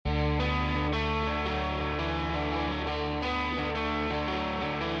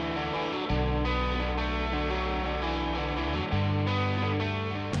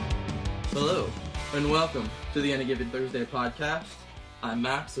Hello, and welcome to the Any Given Thursday podcast. I'm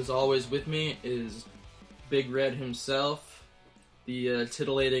Max. As always, with me is Big Red himself, the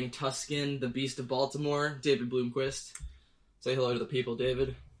titillating Tuscan, the Beast of Baltimore, David Bloomquist. Say hello to the people,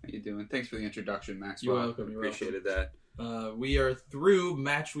 David. How you doing? Thanks for the introduction, Max. You're welcome. Appreciated that. We are through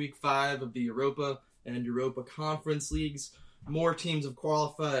Matchweek 5 of the Europa and Europa Conference Leagues. More teams have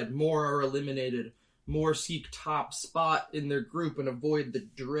qualified, more are eliminated, more seek top spot in their group and avoid the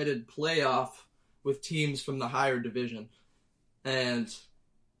dreaded playoff with teams from the higher division. And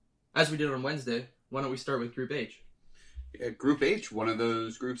as we did on Wednesday, why don't we start with Group H? Yeah, Group H, one of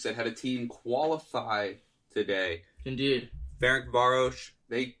those groups that had a team qualify today. Indeed. Ferencvaros,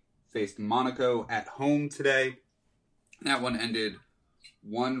 they faced Monaco at home today. That one ended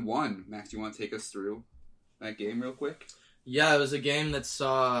 1-1. Max, you want to take us through that game real quick? Yeah, it was a game that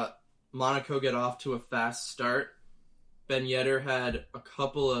saw Monaco get off to a fast start. Ben Yedder had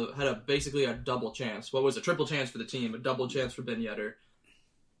basically a double chance. What was a triple chance for the team? A double chance for Ben Yedder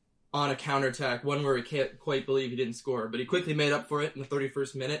on a counterattack, one where he can't quite believe he didn't score, but he quickly made up for it in the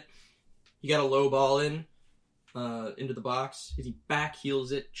 31st minute. He got a low ball into the box. He back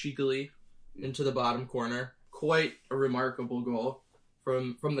heels it cheekily into the bottom corner. Quite a remarkable goal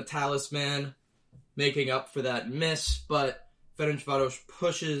from the talisman, making up for that miss, but Ferencvaros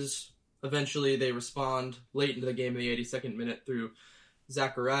pushes. Eventually, they respond late into the game in the 82nd minute through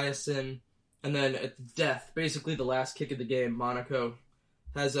Zachariasen. And then at the death, basically the last kick of the game, Monaco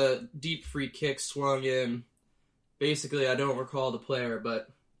has a deep free kick swung in. Basically, I don't recall the player, but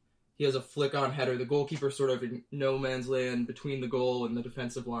he has a flick-on header. The goalkeeper sort of in no man's land between the goal and the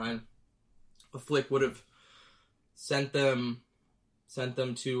defensive line. A flick would have sent them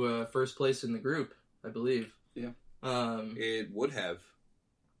to first place in the group, I believe. Yeah. It would have.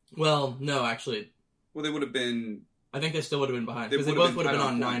 Well, no, actually. Well, they would have been... I think they still would have been behind, because they both would have been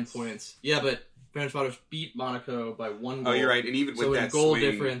on 9 points. Yeah, but Ferencvaros beat Monaco by 1 goal. Oh, you're right, and even with that goal swing...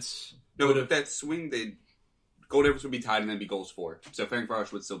 difference... No, with that swing, goal difference would be tied and then be goals for. So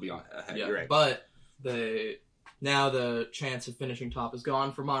Ferencvaros would still be ahead. Yeah, you're right. But now the chance of finishing top is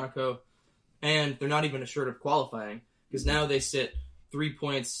gone for Monaco, and they're not even assured of qualifying, because now they sit 3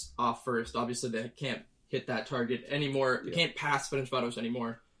 points off first. Obviously, they can't hit that target anymore. They can't pass Ferencvaros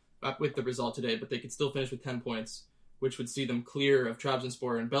anymore with the result today, but they could still finish with 10 points, which would see them clear of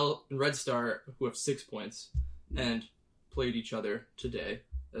Trabzonspor and Red Star, who have 6 points, and played each other today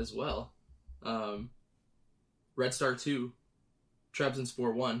as well. Red Star 2,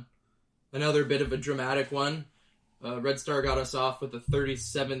 Trabzonspor 1. Another bit of a dramatic one. Red Star got us off with a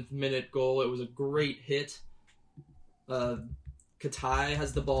 37th minute goal. It was a great hit. Katai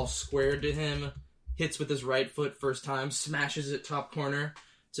has the ball squared to him, hits with his right foot first time, smashes it top corner.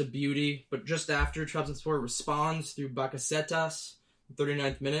 It's a beauty. But just after, Trabzonspor responds through Bakasetas,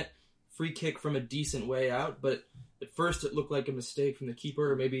 39th minute. Free kick from a decent way out, but at first it looked like a mistake from the keeper,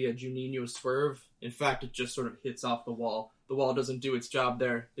 or maybe a Juninho swerve. In fact, it just sort of hits off the wall. The wall doesn't do its job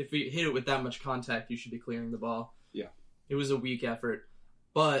there. If you hit it with that much contact, you should be clearing the ball. Yeah. It was a weak effort.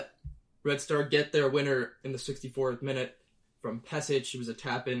 But Red Star get their winner in the 64th minute from Pesic. It was a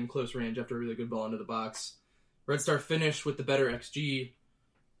tap-in close range after a really good ball into the box. Red Star finished with the better XG.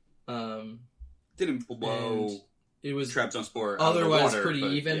 Didn't blow it was Trabzonspor otherwise water, pretty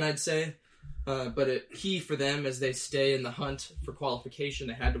even, yeah. I'd say. But key for them as they stay in the hunt for qualification.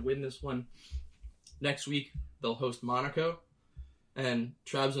 They had to win this one. Next week, they'll host Monaco, and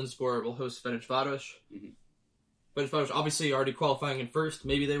Trabzonspor will host Fenerbahce. Mm-hmm. Fenerbahce obviously already qualifying in first.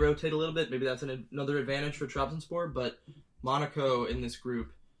 Maybe they rotate a little bit. Maybe that's another advantage for Trabzonspor. But Monaco in this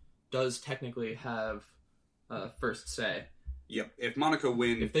group does technically have first say. Yep. If Monaco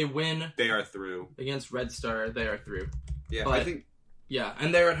win... If they win... They are through. Against Red Star, they are through. Yeah, but, I think... Yeah,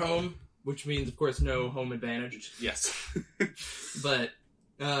 and they're at home, which means, of course, no home advantage. Yes. But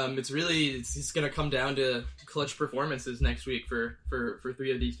it's going to come down to clutch performances next week for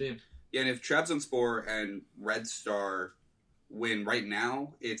 3 of these teams. Yeah, and if Trabzonspor and Red Star win right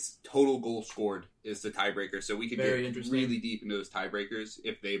now, it's total goal scored is the tiebreaker. So we could get really deep into those tiebreakers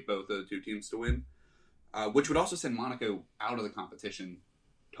if they both of the two teams to win. Which would also send Monaco out of the competition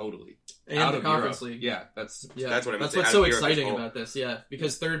totally. And out the Conference League. Yeah, that's what I meant. That's what's so exciting about this,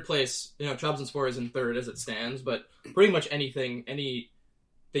 because third place, Trabzonspor is in third as it stands, but pretty much anything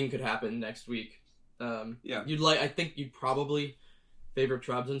could happen next week. I think you'd probably favor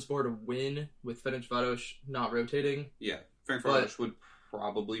Trabzonspor to win with Ferencvaros not rotating. Yeah, Ferencvaros would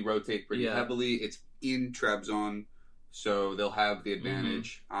probably rotate pretty heavily. It's in Trabzon. So they'll have the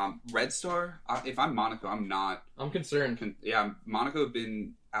advantage. Mm-hmm. Red Star, if I'm Monaco, I'm not... I'm concerned. Monaco have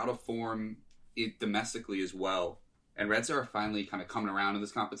been out of form domestically as well. And Reds are finally kind of coming around in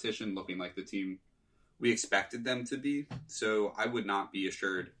this competition, looking like the team we expected them to be. So I would not be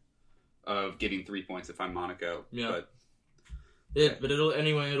assured of getting 3 points if I'm Monaco. Yeah. But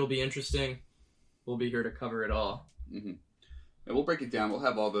it'll be interesting. We'll be here to cover it all. Mm-hmm. And we'll break it down. We'll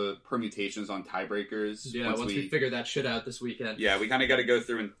have all the permutations on tiebreakers. Yeah, once we figure that shit out this weekend. Yeah, we kind of got to go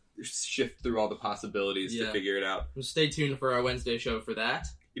through and shift through all the possibilities to figure it out. Well, stay tuned for our Wednesday show for that.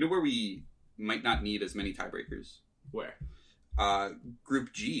 You know where we might not need as many tiebreakers? Where?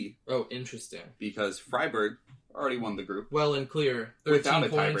 Group G. Oh, interesting. Because Freiburg already won the group. Well and clear. 13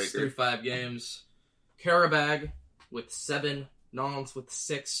 points through 5 games. Karabag with 7. Nantes with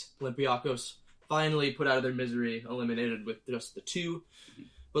 6. Olympiacos finally put out of their misery, eliminated with just the 2.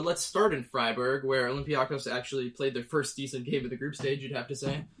 But let's start in Freiburg, where Olympiacos actually played their first decent game of the group stage, you'd have to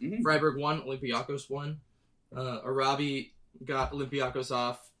say. Mm-hmm. Freiburg won, Olympiacos won. Arabi got Olympiacos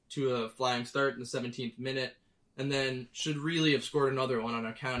off to a flying start in the 17th minute, and then should really have scored another one on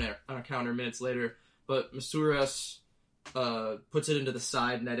a counter minutes later. But Masouras puts it into the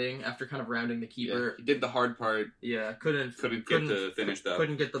side netting after kind of rounding the keeper. Yeah, he did the hard part. Yeah, couldn't get to finish though.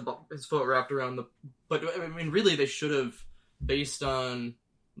 Couldn't get his foot wrapped around the. But I mean, really, they should have, based on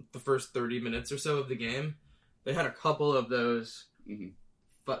the first 30 minutes or so of the game, they had a couple of those,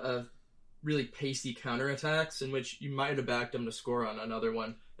 really pacey counterattacks in which you might have backed them to score on another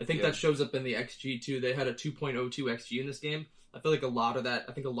one. I think that shows up in the XG too. They had a 2.02 XG in this game. I feel like a lot of that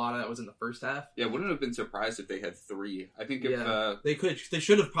was in the first half. Yeah, wouldn't have been surprised if they had 3. I think if they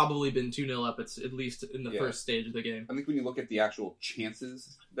should have probably been 2-0 up at least in the first stage of the game. I think when you look at the actual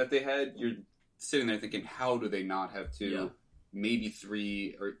chances that they had, you're sitting there thinking, how do they not have 2? Yeah. Maybe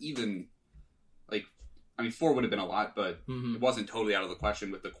 3, or even 4 would have been a lot, but it wasn't totally out of the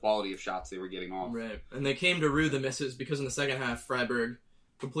question with the quality of shots they were getting off. Right, and they came to rue the misses because in the second half, Freiburg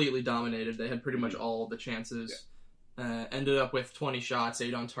completely dominated. They had pretty much all the chances. Yeah. Ended up with 20 shots,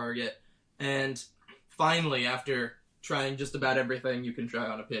 8 on target. And finally, after trying just about everything you can try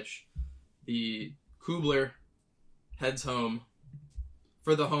on a pitch, the Kubler heads home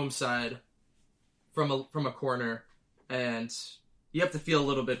for the home side from a corner. And you have to feel a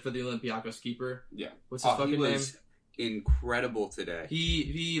little bit for the Olympiacos keeper. Yeah. What's his fucking name? He was incredible today.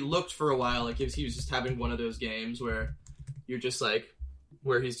 He looked for a while like he was just having one of those games where you're just like,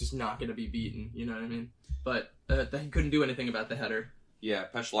 where he's just not going to be beaten. You know what I mean? But he couldn't do anything about the header. Yeah,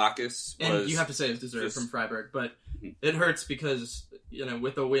 Peshlakis and you have to say it's deserved from Freiburg, but it hurts because,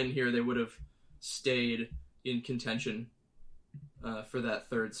 with a win here, they would have stayed in contention for that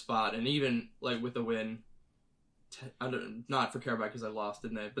third spot. And even, with a win, not for Karabakh because I lost,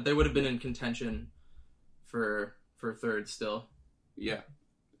 didn't they? But they would have been in contention for third still. Yeah.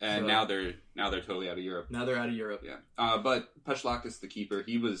 And now they're totally out of Europe. Now they're out of Europe. Yeah. But Peshlakis, the keeper,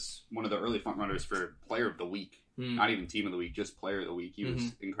 he was one of the early front runners for Player of the Week. Not even Team of the Week, just Player of the Week. He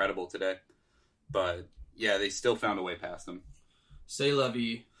was incredible today. But yeah, they still found a way past him. C'est la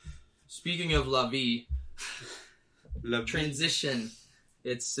vie. Speaking of la vie, transition.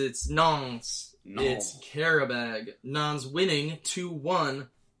 It's Nantes. No. It's Karabag. Nantes winning 2-1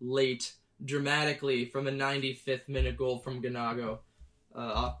 late, dramatically from a 95th minute goal from Ganago.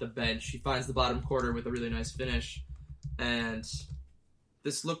 Off the bench. He finds the bottom quarter with a really nice finish. And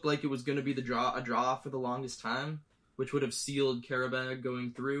this looked like it was going to be a draw for the longest time, which would have sealed Karabag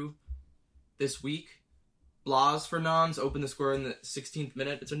going through this week. Blas for Nantes opened the score in the 16th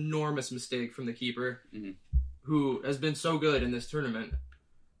minute. It's an enormous mistake from the keeper, who has been so good in this tournament.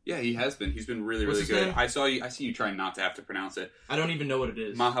 Yeah, he has been. He's been really, really good. Name? I see you trying not to have to pronounce it. I don't even know what it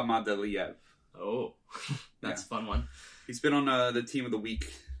is. Mahamadaliev. Oh, that's a fun one. He's been on the Team of the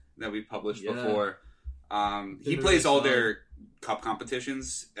Week that we published before. He plays all their cup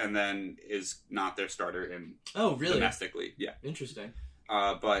competitions and then is not their starter in domestically. Yeah. Interesting.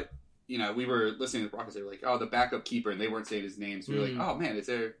 But, we were listening to the broadcast. They were like, oh, the backup keeper, and they weren't saying his name. So we were like, oh, man, is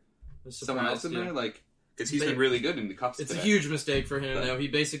there someone else in there? Because he's been really good in the cups It's today. A huge mistake for him, though. He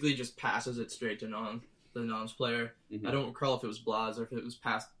basically just passes it straight to the Nantes player. I don't recall if it was Blas or if it was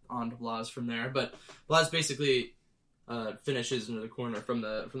passed on to Blas from there. But Blas basically... finishes into the corner from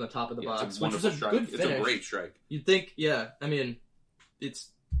the top of the box, which was a good finish. It's a great strike. You'd think, you'd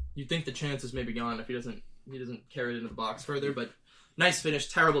think the chance is maybe gone if he doesn't carry it into the box further. But nice finish,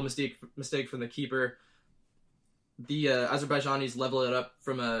 terrible mistake from the keeper. The Azerbaijanis level it up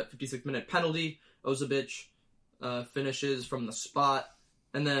from a 56th minute penalty. Ozabic finishes from the spot,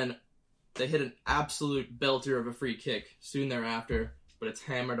 and then they hit an absolute belter of a free kick soon thereafter. But it's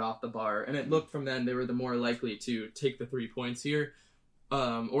hammered off the bar. And it looked from then they were the more likely to take the 3 points here,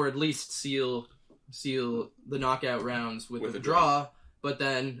 or at least seal the knockout rounds with a draw. But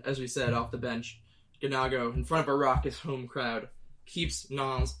then, as we said, off the bench, Ganago, in front of a raucous home crowd, keeps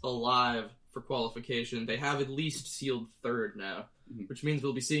Nantes alive for qualification. They have at least sealed third now, which means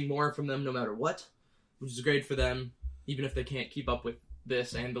we'll be seeing more from them no matter what, which is great for them, even if they can't keep up with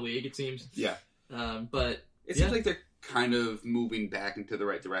this and the league, it seems. Yeah. But it seems like they're kind of moving back into the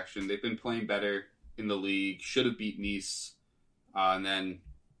right direction. They've been playing better in the league, should have beat Nice, and then,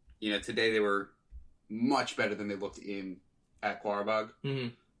 today they were much better than they looked in at Qarabağ.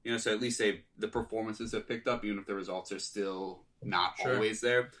 Mm-hmm. So at least the performances have picked up, even if the results are still not always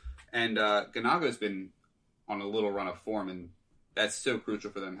there. And Ganago's been on a little run of form, and that's so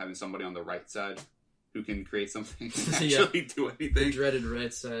crucial for them, having somebody on the right side who can create something and actually do anything. The dreaded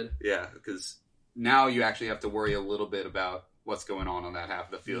right side. Yeah, because now you actually have to worry a little bit about what's going on that half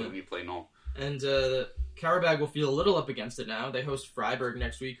of the field when you play Nantes. And Qarabağ will feel a little up against it now. They host Freiburg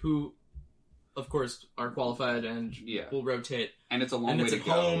next week, who, of course, are qualified and will rotate. And it's a long way to go. And it's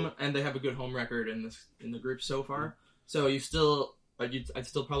at home, and they have a good home record in the group so far. So I'd still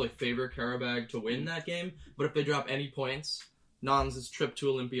probably favor Qarabağ to win that game. But if they drop any points, Nantes' trip to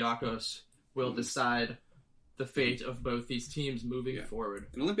Olympiacos will decide the fate of both these teams moving forward.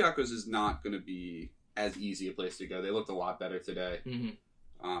 And Olympiacos is not going to be as easy a place to go. They looked a lot better today.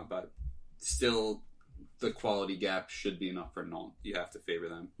 Mm-hmm. But still, the quality gap should be enough for Nantes. You have to favor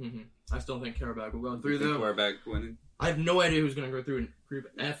them. Mm-hmm. I still think Qarabağ will go through, though. Qarabağ winning? I have no idea who's going to go through in Group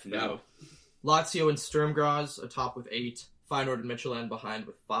F, though. Lazio and Sturm Graz atop with 8. Feyenoord and Michelin behind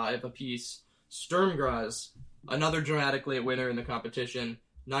with 5 apiece. Sturm Graz, another dramatic late winner in the competition.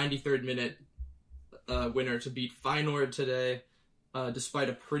 93rd minute winner to beat Feyenoord today. Despite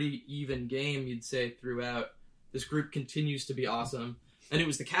a pretty even game, you'd say, throughout. This group continues to be awesome. And it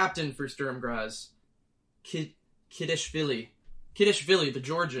was the captain for Sturm Graz, Kidishvili, the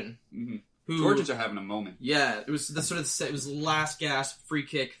Georgian. Mm-hmm. Georgians are having a moment. Yeah, it was it was last gasp free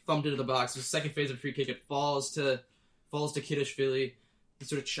kick, thumped into the box. It was the second phase of free kick. It falls to Kidishvili. He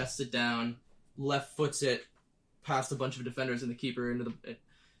sort of chests it down, left foots it past a bunch of defenders and the keeper into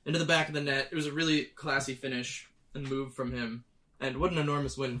the back of the net. It was a really classy finish and move from him. And what an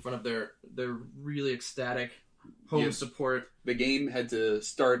enormous win in front of their really ecstatic home support. The game had to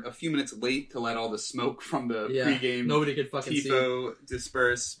start a few minutes late to let all the smoke from the pregame nobody could fucking tifo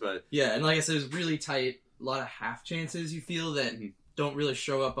disperse. But and like I said, it was really tight. A lot of half chances you feel that don't really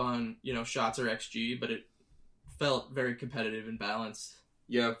show up on shots or XG, but it felt very competitive and balanced.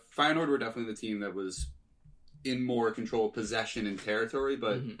 Yeah, Feyenoord were definitely the team that was in more control of possession and territory,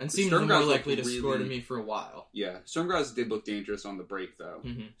 but and seemed more likely to score to me for a while. Yeah, Sturm Graz did look dangerous on the break, though.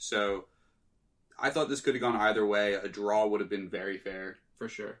 Mm-hmm. So I thought this could have gone either way. A draw would have been very fair. For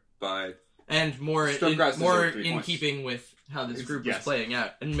sure. But and more in keeping with how this group was playing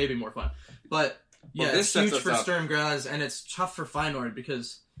out, and maybe more fun. But it's huge for Sturm Graz, and it's tough for Feyenoord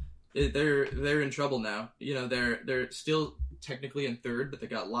because they're in trouble now. They're still technically in third, but they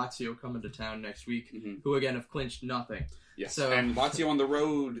got Lazio coming to town next week, who again have clinched nothing. Yes. So, and Lazio on the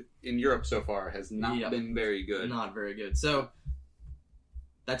road in Europe so far has not been very good. Not very good. So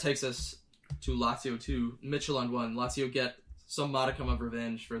that takes us to Lazio 2, Michelin 1. Lazio get some modicum of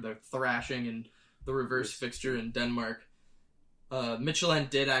revenge for their thrashing in the reverse fixture in Denmark. Michelin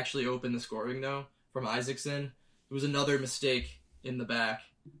did actually open the scoring, though, from Isaacson. It was another mistake in the back,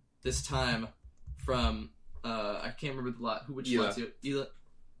 this time from, I can't remember which Lazio.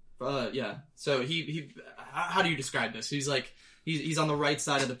 So he how do you describe this? He's like, he's on the right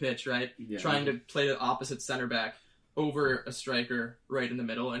side of the pitch, right? Yeah. Trying to play the opposite center back over a striker right in the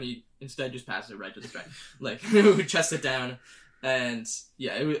middle, and he instead just passes it right to the striker. Like, chests it down, and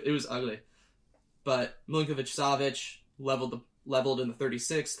it was ugly. But Milinkovic-Savic leveled in the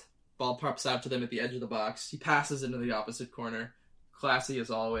 36th. Ball pops out to them at the edge of the box. He passes into the opposite corner. Classy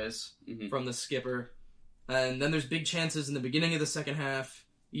as always from the skipper. And then there's big chances in the beginning of the second half.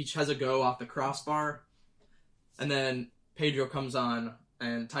 Each has a go off the crossbar. And then Pedro comes on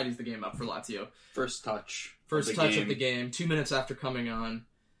and tidies the game up for Lazio. First touch of the game. 2 minutes after coming on.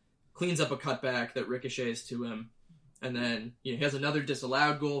 Cleans up a cutback that ricochets to him. And then he has another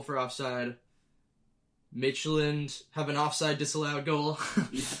disallowed goal for offside. Michelin have an offside disallowed goal.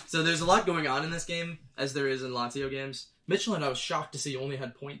 So there's a lot going on in this game, as there is in Lazio games. Michelin, I was shocked to see, only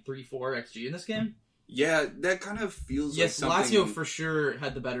had 0.34 XG in this game. Yeah, that kind of feels like something... Yes, Lazio for sure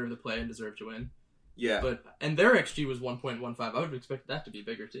had the better of the play and deserved to win. Yeah. And their XG was 1.15. I would have expected that to be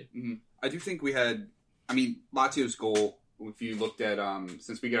bigger, too. Mm-hmm. I do think we had... Lazio's goal, if you looked at...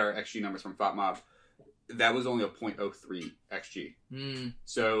 since we get our XG numbers from FotMob, that was only a 0.03 XG.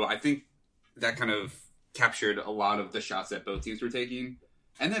 So I think that kind of captured a lot of the shots that both teams were taking.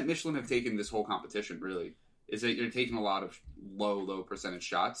 And that Michelin have taken this whole competition, really. Is that you're taking a lot of low percentage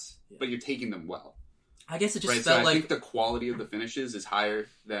shots, but you're taking them well. I guess it just right? felt so I like... think the quality of the finishes is higher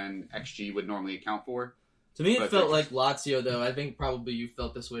than XG would normally account for. To me, it felt like Lazio, though. I think probably you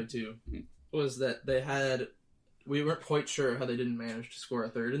felt this way, too. Mm-hmm. Was that they had... We weren't quite sure how they didn't manage to score a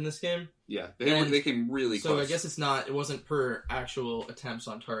third in this game. Yeah, they came really close. So I guess it wasn't per actual attempts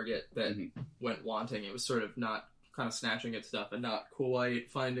on target that went wanting. It was sort of not kind of snatching at stuff and not quite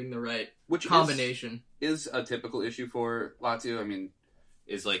finding the right combination. Is a typical issue for Lazio. I mean,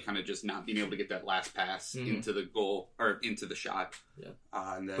 is like kind of just not being able to get that last pass into the goal or into the shot. Yeah.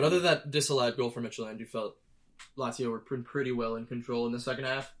 But other than that disallowed goal for Michelin, you felt Lazio were pretty well in control in the second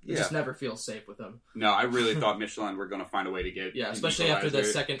half. It just never feels safe with them. No, I really thought Michelin were going to find a way to get especially after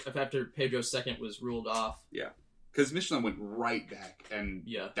Pedro's second was ruled off. Yeah, because Michelin went right back, and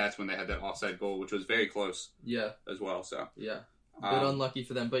that's when they had that offside goal, which was very close. Yeah, as well. So a bit unlucky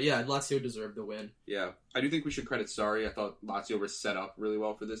for them, but Lazio deserved the win. Yeah, I do think we should credit Sarri. I thought Lazio were set up really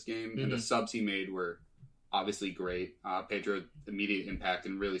well for this game, and the subs he made were obviously great. Pedro immediate impact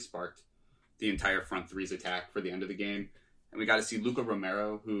and really sparked the entire front three's attack for the end of the game. And we got to see Luca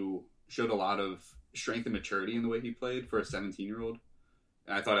Romero, who showed a lot of strength and maturity in the way he played for a 17-year-old.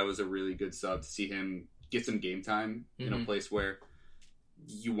 And I thought it was a really good sub to see him get some game time in a place where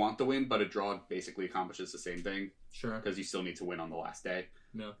you want the win, but a draw basically accomplishes the same thing. Sure. Because you still need to win on the last day.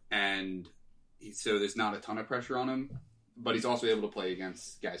 No. And so there's not a ton of pressure on him, but he's also able to play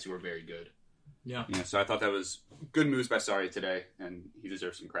against guys who are very good. Yeah. So I thought that was good moves by Sarri today, and he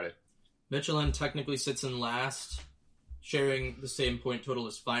deserves some credit. Michelin technically sits in last, sharing the same point total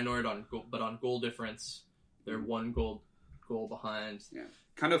as Feyenoord but on goal difference, they're one goal behind. Yeah,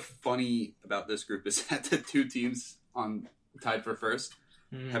 kind of funny about this group is that the two teams tied for first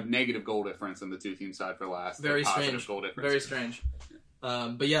have negative goal difference, and the two teams tied for last. Very strange. Goal difference. Very strange.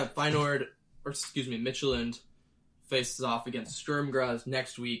 Yeah. Michelin faces off against Sturm Graz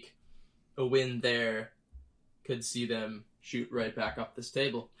next week. A win there could see them shoot right back up this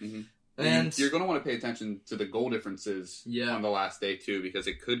table. Mm-hmm. And you're going to want to pay attention to the goal differences on the last day, too, because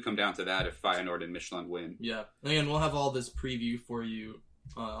it could come down to that if Feyenoord and Michelin win. Yeah. Again, we'll have all this preview for you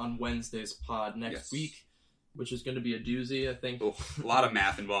on Wednesday's pod next week, which is going to be a doozy, I think. Oh, a lot of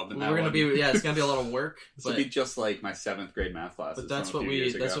math involved in that one. It's going to be a lot of work. This will be just like my 7th grade math classes. But that's what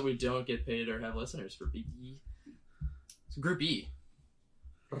we don't get paid or have listeners for. So Group E.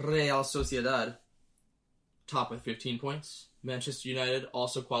 Real Sociedad, top with 15 points. Manchester United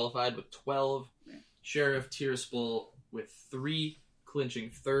also qualified with 12. Sheriff Tiraspol with 3, clinching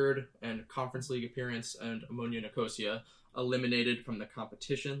third and Conference League appearance, and Omonia Nicosia eliminated from the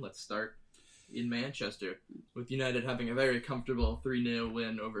competition. Let's start in Manchester, with United having a very comfortable 3-0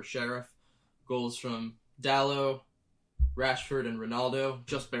 win over Sheriff. Goals from Dallo, Rashford, and Ronaldo.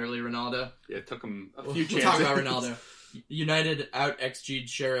 Just barely Ronaldo. Yeah, it took him a few chances. We'll talk about Ronaldo. United out XG'd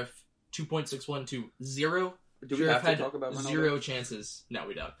Sheriff 2.61 to 0. Do we have to talk about Ronaldo? 0 chances. No,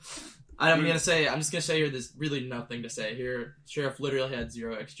 we don't. I'm just gonna say here, there's really nothing to say here. Sheriff literally had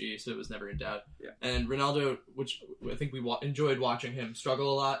 0 XG, so it was never in doubt. Yeah. And Ronaldo, which I think we enjoyed watching him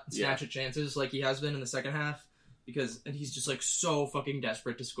struggle a lot, snatch at chances like he has been in the second half, and he's just like so fucking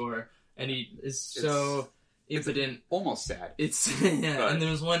desperate to score, and he is so impotent. It's almost sad. And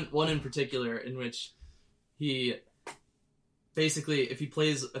there was one in particular in which he basically, if he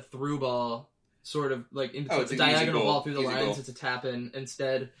plays a through ball, sort of like it's a diagonal ball through the lines, it's a tap in.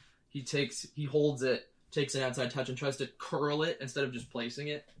 Instead, he holds it, takes an outside touch, and tries to curl it instead of just placing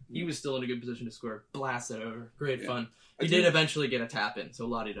it. He was still in a good position to score. Blast it over. Great fun. He did eventually get a tap in, so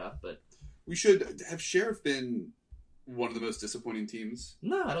la-di-da. But we should have Sheriff been one of the most disappointing teams.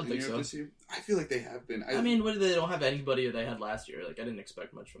 No, I don't think so. This year? I feel like they have been. I mean, they don't have anybody they had last year. Like, I didn't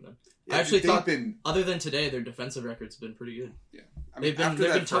expect much from them. Yeah, I actually thought, other than today, their defensive record's been pretty good. Yeah, I mean, they've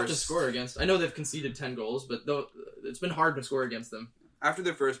been tough to score against. I know they've conceded 10 goals, but it's been hard to score against them. After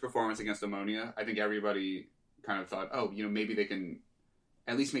their first performance against Omonia, I think everybody kind of thought, maybe they can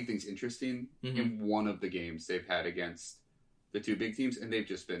at least make things interesting in one of the games they've had against the two big teams, and they've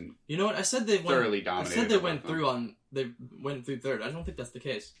just been. You know what? I said they thoroughly dominated. I said they went through third. I don't think that's the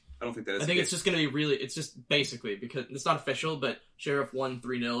case. I don't think that is. I think it's just going to be it's just basically because it's not official, but Sheriff won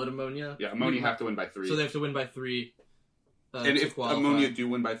 3-0 at Ammonia. Yeah, Ammonia have to win by 3. So they have to win by 3. And if Ammonia do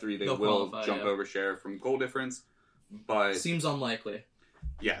win by 3, they will jump over Sheriff from goal difference. But seems unlikely.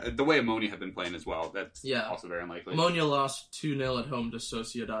 Yeah, the way Ammonia have been playing as well, that's also very unlikely. Ammonia lost 2-0 at home to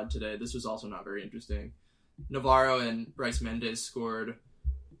Sociedad today. This was also not very interesting. Navarro and Bryce Mendes scored,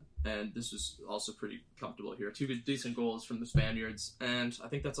 and this was also pretty comfortable here. 2 decent goals from the Spaniards, and I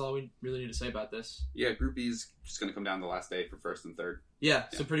think that's all we really need to say about this. Yeah, Group E is just going to come down the last day for first and third. Yeah,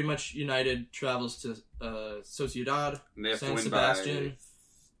 so pretty much United travels to Sociedad, and they have San to win Sebastian.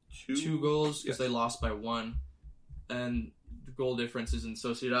 2 goals because they lost by 1. And the goal difference is in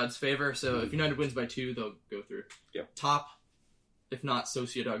Sociedad's favor. So if United wins by 2, they'll go through. Top. If not,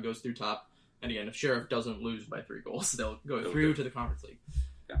 Sociedad goes through top. And again, if Sheriff doesn't lose by 3 goals, they'll go through to the Conference League.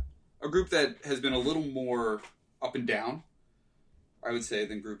 Yeah. A group that has been a little more up and down, I would say,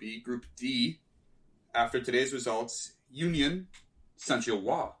 than Group E. Group D, after today's results, Union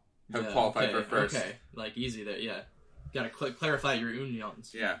Saint-Gilloise have qualified for first. Okay, easy there, Got to clarify your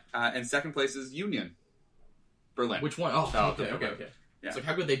unions. Yeah. And second place is Union Berlin. Which one? Oh, okay. Yeah. So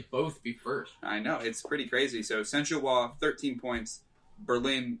how could they both be first? I know, it's pretty crazy. So Saint-Gilloise, 13 points.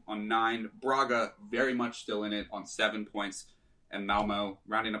 Berlin on 9. Braga very much still in it on 7 points. And Malmo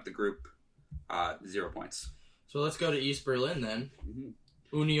rounding up the group, 0 points. So let's go to East Berlin then.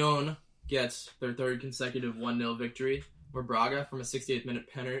 Mm-hmm. Union gets their 3rd consecutive 1-0 victory over Braga from a 68th minute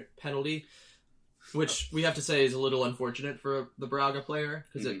penalty, which we have to say is a little unfortunate for the Braga player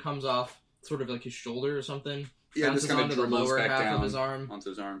because it comes off sort of like his shoulder or something. Yeah, bounces just kind onto of the lower back half down of his arm. Onto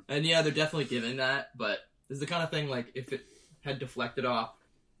his arm. And they're definitely giving that, but it's the kind of thing if it had deflected off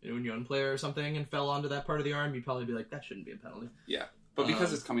an Union player or something and fell onto that part of the arm, you'd probably be like, that shouldn't be a penalty. Yeah. But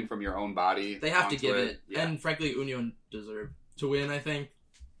because it's coming from your own body, they have to give it. Yeah. And frankly, Union deserve to win, I think.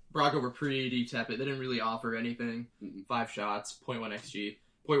 Braga were pretty tepid. They didn't really offer anything. 5 shots, 0.1 XG,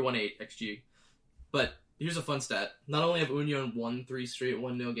 0.18 XG. But here's a fun stat. Not only have Union won 3 straight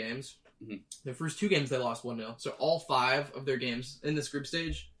 1-0 games, their first 2 games they lost 1-0. So all 5 of their games in this group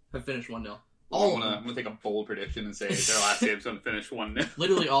stage have finished 1-0. I'm going to take a bold prediction and say their last game's going to finish 1-0.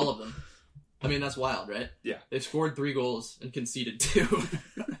 Literally all of them. I mean, that's wild, right? Yeah. They've scored 3 goals and conceded 2.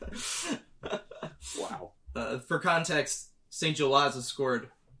 Wow. For context, St. Gilloise has scored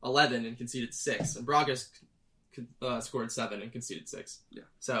 11 and conceded 6, and Braga's scored 7 and conceded 6. Yeah.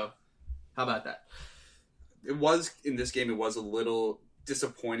 So, how about that? In this game, it was a little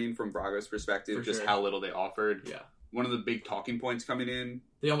disappointing from Braga's perspective, how little they offered. Yeah. One of the big talking points coming in...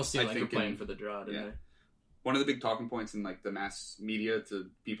 They almost seem like they're playing for the draw, didn't they? One of the big talking points in the mass media to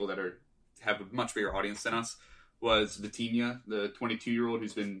people that have a much bigger audience than us was Vitinha, the 22-year-old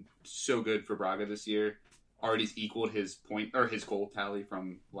who's been so good for Braga this year. Already equaled his goal tally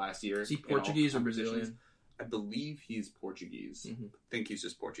from last year. Is he Portuguese or Brazilian? I believe he's Portuguese. I think he's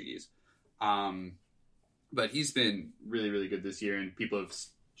just Portuguese. But he's been really, really good this year, and people have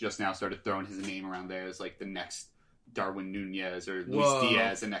just now started throwing his name around there as the next Darwin Nunez or Luis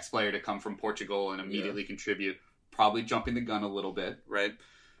Diaz, the next player to come from Portugal and immediately contribute. Probably jumping the gun a little bit, right?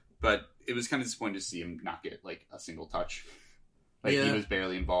 But it was kind of disappointing to see him not get a single touch. He was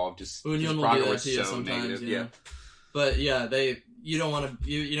barely involved. Just Union will do that to you sometimes. Yeah. But you don't want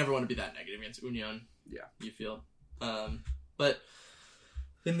to. You never want to be that negative against Union. Yeah, you feel. But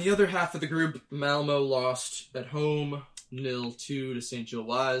in the other half of the group, Malmo lost at home 0-2 to St.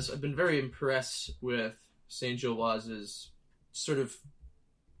 Gilloise. I've been very impressed with St. Gilloise's sort of.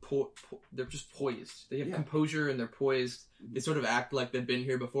 They're just poised. They have composure and they're poised. They sort of act like they've been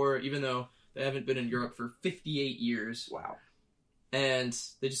here before, even though they haven't been in Europe for 58 years. Wow. And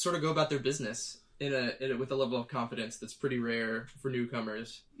they just sort of go about their business with a level of confidence that's pretty rare for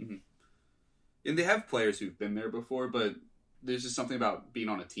newcomers. Mm-hmm. And they have players who've been there before, but there's just something about being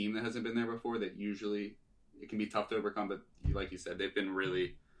on a team that hasn't been there before that usually it can be tough to overcome. But like you said, they've been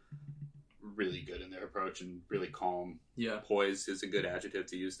really, really good in their approach and really calm. Yeah. Poised is a good adjective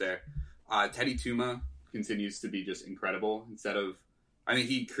to use there. Teddy Tuma continues to be just incredible.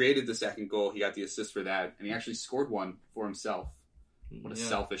 He created the second goal. He got the assist for that, and he actually scored one for himself. What a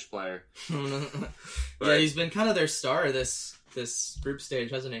selfish player. He's been kind of their star this group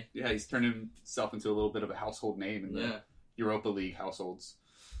stage, hasn't he? Yeah, he's turned himself into a little bit of a household name in the Europa League households.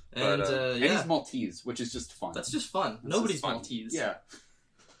 And he's Maltese, which is just fun. That's just fun. Nobody's Maltese. Yeah.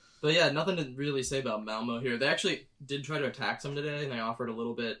 But nothing to really say about Malmo here. They actually did try to attack some today, and they offered a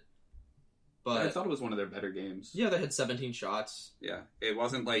little bit. But I thought it was one of their better games. Yeah, they had 17 shots. Yeah, it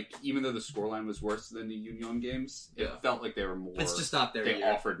wasn't even though the scoreline was worse than the Union games, it felt like they were more. It's just not their year. They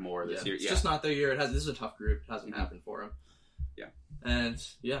offered more this year. It's just not their year. This is a tough group. It hasn't happened for them. Yeah. And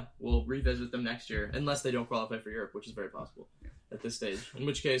we'll revisit them next year, unless they don't qualify for Europe, which is very possible at this stage. In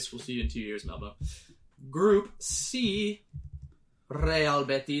which case, we'll see you in 2 years, Malmo. Group C, Real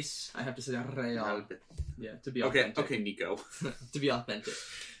Betis. I have to say Real. Yeah, to be authentic. Okay, Nico. To be authentic.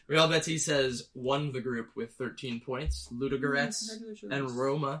 Real Betis has won the group with 13 points. Ludogorets and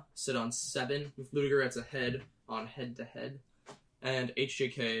Roma sit on 7, with Ludogorets ahead on head-to-head. And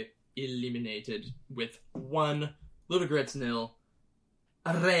HJK eliminated with 1. Ludogorets 0.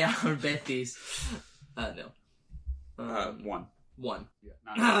 Real Betis 0. 1. 1.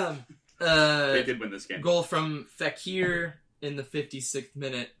 Yeah, they did win this game. Goal from Fekir in the 56th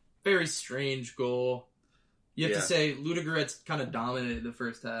minute very strange goal. You have to say Ludogorets kind of dominated the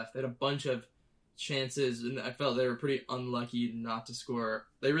first half. They had a bunch of chances, and I felt they were pretty unlucky not to score.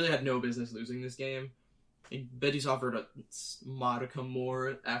 They really had no business losing this game. Betis offered a modicum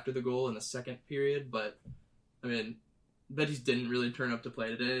more after the goal in the second period, but, I mean, Betis didn't really turn up to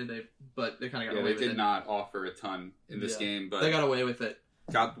play today, but they kind of got away with it. They did not offer a ton in this game, but... They got away with it.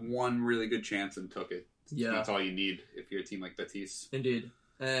 Got one really good chance and took it. Yeah. That's all you need if you're a team like Betis. Indeed.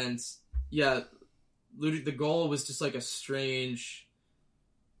 And, yeah, the goal was just like a strange...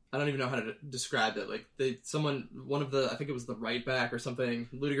 I don't even know how to describe it. Like, I think it was the right back or something,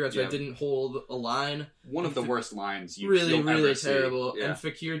 Ludogorets didn't hold a line. One of the worst lines you'll really ever terrible. See. Yeah. And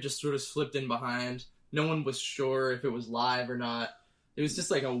Fekir just sort of slipped in behind. No one was sure if it was live or not. It was just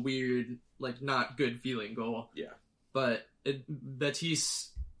like a weird, like, not good feeling goal. Yeah. But Betis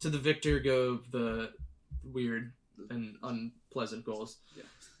to the victor go the weird and unpleasant goals.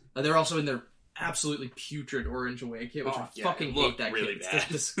 Yeah. They're also in their absolutely putrid orange away kit, which I fucking hate that really kit. bad. It's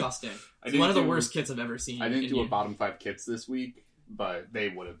disgusting. It's one of the worst kits I've ever seen. I didn't do a bottom 5 kits this week, but they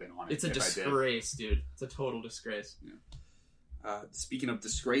would have been on it. It's a disgrace, dude. It's a total disgrace. Yeah. Speaking of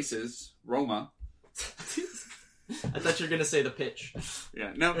disgraces, Roma. I thought you were going to say the pitch.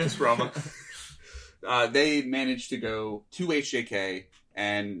 Yeah, no, just Roma. They managed to go to HJK,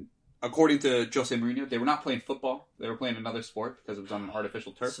 and according to Jose Mourinho, they were not playing football. They were playing another sport because it was on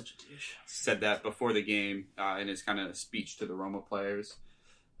artificial turf. Such a douche. Said that before the game in his kind of speech to the Roma players.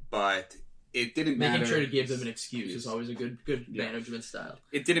 But it didn't matter. Making sure to give them an excuse is always a good management style.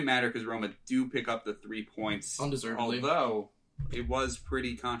 It didn't matter because Roma do pick up the 3 points. Undeservedly. Although it was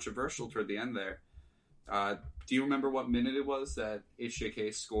pretty controversial toward the end there. Do you remember what minute it was that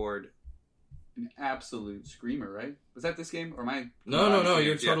HJK scored an absolute screamer, right? Was that this game? Or am I... No,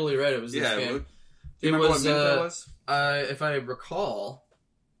 you're totally right. It was this game. Do you remember what minute that was? If I recall,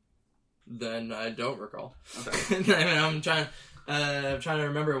 then I don't recall. Okay. I mean, I'm trying to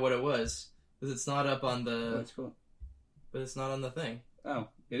remember what it was. Because it's not up on the... That's cool. But it's not on the thing. Oh,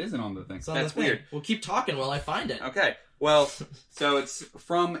 it isn't on the thing. It's on That's the thing. weird. Well, keep talking while I find it. Okay. Well, so it's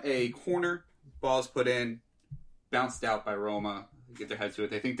from a corner. Ball's put in. Bounced out by Roma. Get their heads to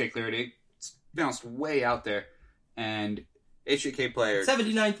it. They think they cleared it. It's bounced way out there. And HJK player...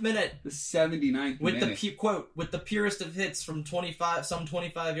 79th minute. The 79th minute. Quote, with the purest of hits from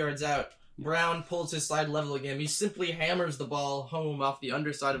 25 yards out, Brown pulls his side level again. He simply hammers the ball home off the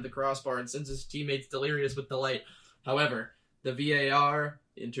underside of the crossbar and sends his teammates delirious with delight. However, the VAR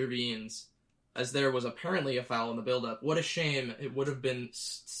intervenes, as there was apparently a foul in the build-up. What a shame it would have been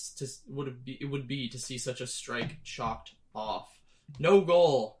to see such a strike chalked off. No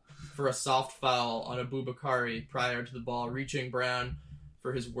goal for a soft foul on Aboubakari prior to the ball reaching Brown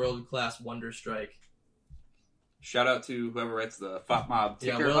for his world-class wonder strike. Shout out to whoever writes the FOTMob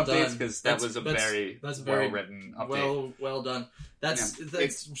ticker updates, because that was a very well-written update. Well done.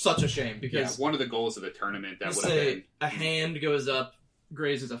 That's such a shame, because... one of the goals of the tournament that would have been... A hand goes up,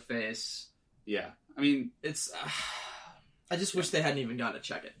 grazes a face. Yeah. I mean... It's... I just wish they hadn't even gotten to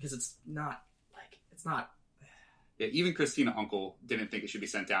check it, because it's not... Yeah, even Christina Unkel didn't think it should be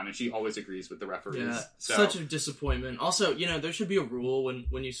sent down, and she always agrees with the referees. Yeah, such a disappointment. Also, there should be a rule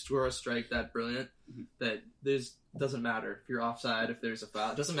when you score a strike that brilliant, that doesn't matter if you're offside, if there's a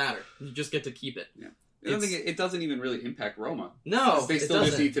foul. It doesn't matter. You just get to keep it. Yeah. I don't think it doesn't even really impact Roma. No, they still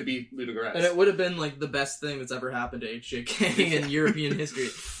just need to beat Ludogorets. And it would have been like the best thing that's ever happened to HJK in European history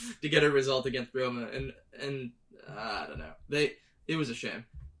to get a result against Roma. And I don't know. It was a shame.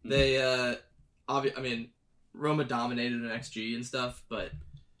 Roma dominated an XG and stuff, but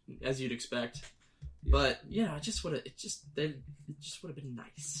as you'd expect. Yeah. But yeah, it just would have been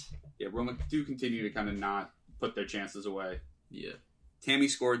nice. Yeah, Roma do continue to kind of not put their chances away. Yeah. Tammy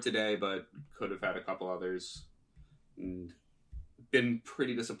scored today, but could have had a couple others. And been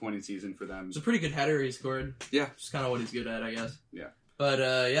pretty disappointing season for them. It's a pretty good header he scored. Yeah. Just kind of what he's good at, I guess. Yeah. But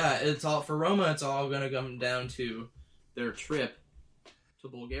it's all for Roma. It's all going to come down to their trip to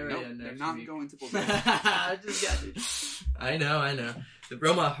Bulgaria next week. They're not going to Bulgaria. I just got you. I know. The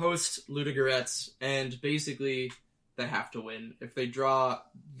Roma host Ludogorets, and basically they have to win. If they draw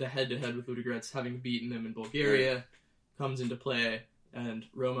the head-to-head with Ludogorets, having beaten them in Bulgaria, comes into play, and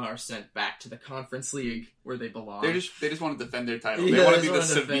Roma are sent back to the Conference League where they belong. They just want to defend their title. They want to be the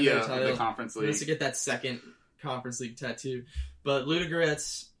Sevilla of the Conference League. Just to get that second Conference League tattoo. But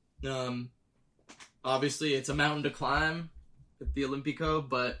Ludogorets, obviously it's a mountain to climb at the Olimpico,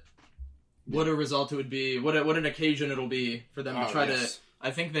 but what a result it would be. What an occasion it'll be for them to try to...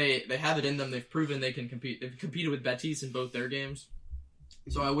 I think they have it in them. They've proven they can compete. They've competed with Betis in both their games.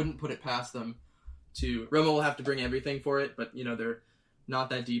 So I wouldn't put it past them to... Roma will have to bring everything for it, but, they're not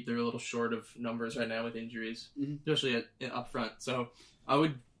that deep. They're a little short of numbers right now with injuries, Mm-hmm. especially up front. So I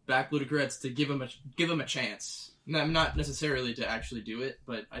would back Ludogorets to give them a chance. Not necessarily to actually do it,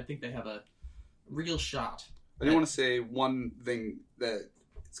 but I think they have a real shot. I do want to say one thing that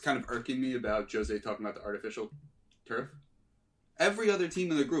it's kind of irking me about Jose talking about the artificial turf. Every other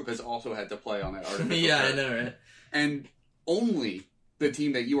team in the group has also had to play on that artificial Yeah, turf. I know, right? And only the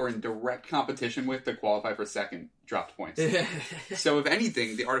team that you are in direct competition with to qualify for second dropped points. So if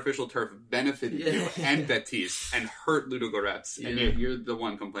anything, the artificial turf benefited you and Betis and hurt Ludogorets, and you're the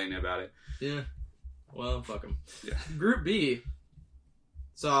one complaining about it. Yeah. Well, fuck them. Yeah. Group B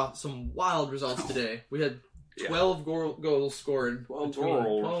saw some wild results today. We had 12 goals scored.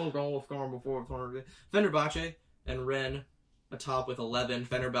 12 goals scored before Fenerbahce and Rennes atop with 11.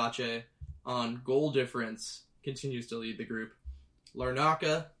 Fenerbahce on goal difference continues to lead the group.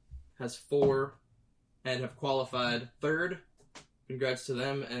 Larnaca has 4 and have qualified third. Congrats to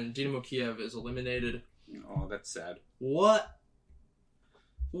them. And Dynamo Kyiv is eliminated. Oh, that's sad. What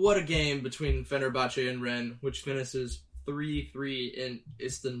a game between Fenerbahce and Rennes, which finishes 3-3 in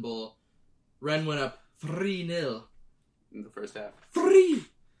Istanbul. Rennes went up 3-0. In the first half. 3!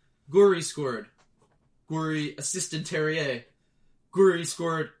 Guri scored. Guri assisted Terrier. Guri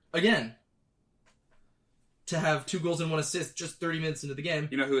scored again. To have 2 goals and 1 assist just 30 minutes into the game.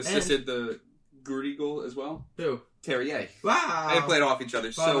 You know who assisted the Guri goal as well? Who? Terrier. Wow! They played off each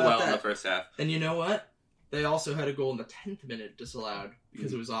other so well in the first half. And you know what? They also had a goal in the 10th minute disallowed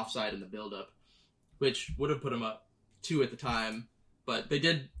because it was offside in the build-up, which would have put them up 2 at the time. But they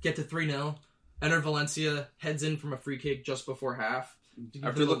did get to 3-0. Enter Valencia heads in from a free kick just before half.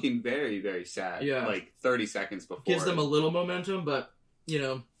 After looking very, very sad, like 30 seconds before. Gives them a little momentum, but, you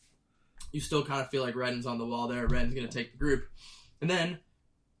know, you still kind of feel like Rennes on the wall there. Rennes going to take the group. And then,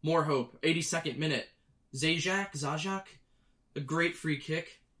 more hope. 82nd minute. Zajac, a great free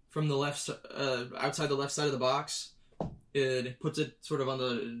kick from the left, outside the left side of the box. It puts it sort of on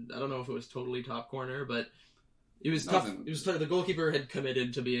the, I don't know if it was totally top corner, but it was tough. It was tough. The goalkeeper had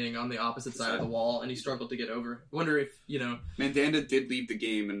committed to being on the opposite side of the wall, and he struggled to get over. I wonder if, you know... Mandanda did leave the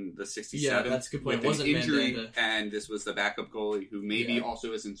game in the 67th. Yeah, that's a good point. With an injury, and this was the backup goalie, who maybe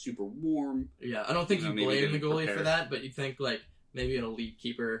also isn't super warm. Yeah, I don't think you blame the goalie for that, but you think, like, maybe an elite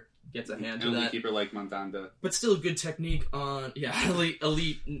keeper gets a hand to that. An elite keeper like Mandanda. But still good technique on, elite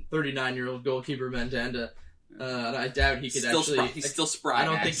 39-year-old goalkeeper Mandanda. I doubt he could He's still spry. I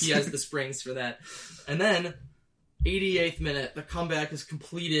don't think he has the springs for that. And then... 88th minute, the comeback is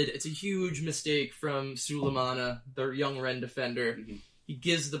completed. It's a huge mistake from Sulemana, the young Rennes defender. Mm-hmm. He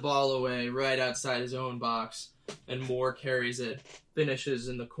gives the ball away right outside his own box, and Moore carries it, finishes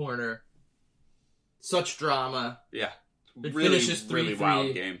in the corner. Such drama. Yeah. It finishes 3-3. Really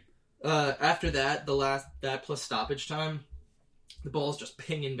wild game. After that, that plus stoppage time, the ball's just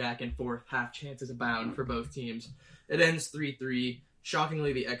pinging back and forth. Half chances abound for both teams. It ends 3-3.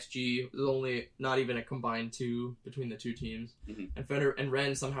 Shockingly, the XG was only not even a combined 2 between the two teams. Mm-hmm. And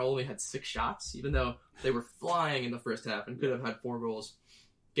Rennes somehow only had 6 shots, even though they were flying in the first half and could have had 4 goals.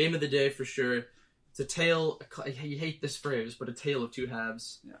 Game of the day for sure. It's a tale, you hate this phrase, but a tale of 2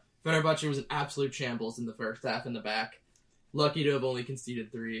 halves. Yeah. Fenerbahce was an absolute shambles in the first half in the back. Lucky to have only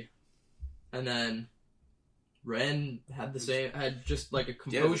conceded 3. And then Rennes had just like a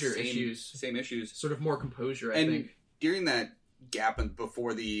composure issues. Same issues. Sort of more composure, I think. During that gap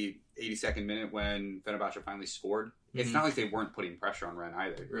before the 82nd minute when Fenerbahce finally scored, it's not like they weren't putting pressure on Rennes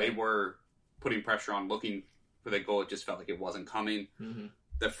either. Right. They were putting pressure on, looking for the goal. It just felt like it wasn't coming. Mm-hmm.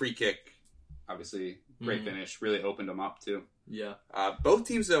 The free kick, obviously, great finish, really opened them up too. Yeah. Both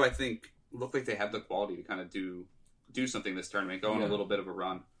teams, though, I think, look like they have the quality to kind of do something this tournament, go on a little bit of a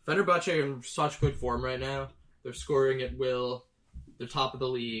run. Fenerbahce are in such good form right now. They're scoring at will. They're top of the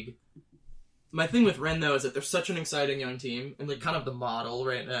league. My thing with Rennes, though, is that they're such an exciting young team, and like kind of the model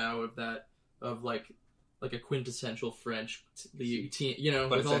right now of like a quintessential French league team, you know.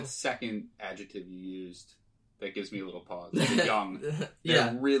 But it's that second adjective you used that gives me a little pause. They're young.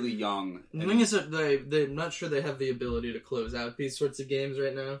 They're really young. The thing is that they're not sure they have the ability to close out these sorts of games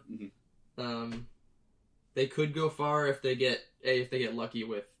right now. Mm-hmm. They could go far if they get lucky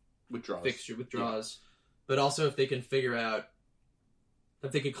with draws, but also if they can figure out.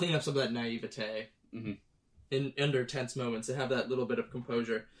 If they could clean up some of that naivete in under tense moments and have that little bit of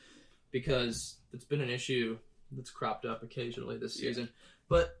composure, because it's been an issue that's cropped up occasionally this season.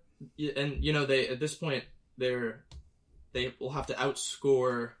 But they at this point they will have to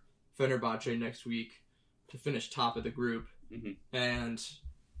outscore Fenerbahce next week to finish top of the group and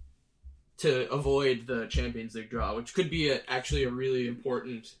to avoid the Champions League draw, which could be actually a really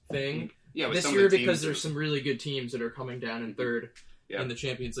important thing this year because there's some really good teams that are coming down in third. in the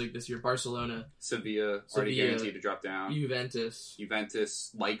Champions League this year. Barcelona. Sevilla already guaranteed to drop down.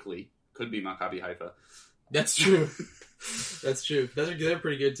 Juventus likely. Could be Maccabi Haifa. That's true. That's true. They're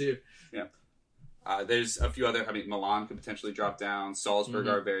pretty good too. Yeah. There's a few other... I mean, Milan could potentially drop down. Salzburg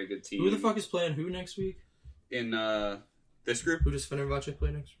are a very good team. Who the fuck is playing who next week? In this group? Who does Fenerbahce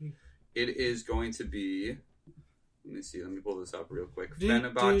play next week? It is going to be... Let me see. Let me pull this up real quick.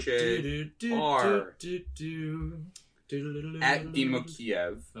 Fenerbahce are at Dynamo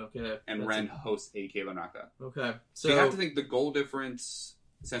Kyiv. Okay. And Rennes hosts AK Larnaca. Okay. So you have to think the goal difference,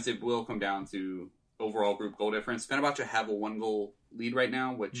 since it will come down to overall group goal difference, Fenerbahce have a 1-goal lead right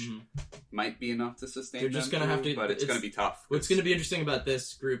now, which might be enough to sustain them. They're just going to have to... But it's going to be tough. What's going to be interesting about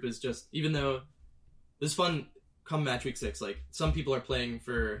this group is just, even though this is fun come match week 6, like, some people are playing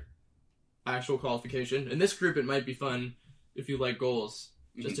for actual qualification. In this group, it might be fun if you like goals,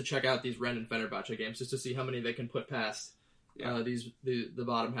 just to check out these Rennes and Fenerbahce games, just to see how many they can put past the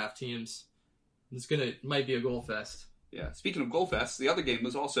bottom half teams. Might be a goal fest. Yeah. Speaking of goal fest, the other game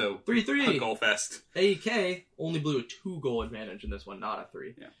was also 3-3 a goal fest. AEK only blew a 2-goal advantage in this one, not a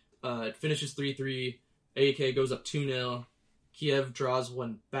 3. Yeah. It finishes 3-3. AEK goes up 2-0. Kiev draws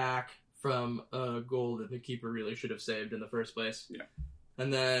one back from a goal that the keeper really should have saved in the first place. Yeah.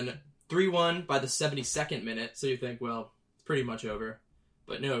 And then 3-1 by the 72nd minute, so you think, well, it's pretty much over.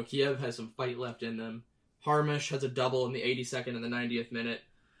 But no, Kiev has some fight left in them. Harmish has a double in the 82nd and the 90th minute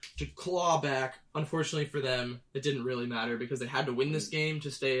to claw back. Unfortunately for them, it didn't really matter because they had to win this game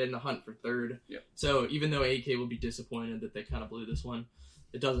to stay in the hunt for third. Yep. So even though AEK will be disappointed that they kind of blew this one,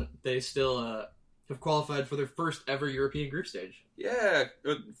 it doesn't. They still have qualified for their first ever European group stage. Yeah,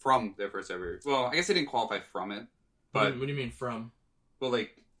 from their first ever. Well, I guess they didn't qualify from it. But what do you mean from? Well,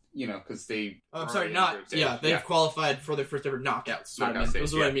 like, you know, because they... I'm sorry, not... Yeah, they've qualified for their first ever knockouts.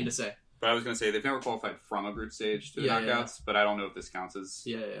 That's what I mean to say. But I was going to say, they've never qualified from a group stage to the knockouts, but I don't know if this counts as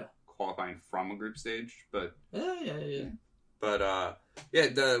qualifying from a group stage, but... Yeah. But,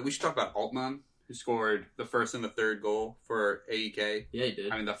 we should talk about Altman, who scored the first and the third goal for AEK. Yeah, he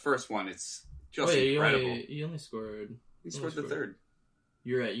did. I mean, the first one, it's just incredible. He only scored... He scored the third.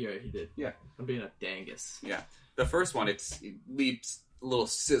 You're right, he did. Yeah. I'm being a dangus. Yeah. The first one, it leaps... A little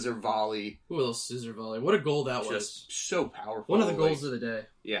scissor volley. Ooh, a little scissor volley. What a goal that was. Just so powerful. One of the goals of the day.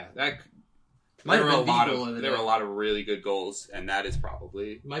 Yeah. There were a lot of really good goals, and that is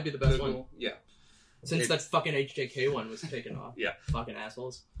probably... Might be the best one. Goal. Yeah. Since that fucking HJK one was taken off. Yeah. Fucking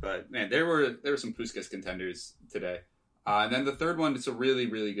assholes. But, man, there were some Puskas contenders today. And then the third one, it's a really,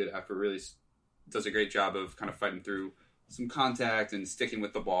 really good effort. Really does a great job of kind of fighting through some contact and sticking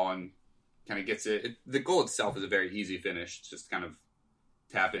with the ball and kind of gets it. The goal itself is a very easy finish. It's just kind of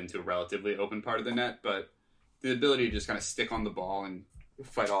tap into a relatively open part of the net, but the ability to just kind of stick on the ball and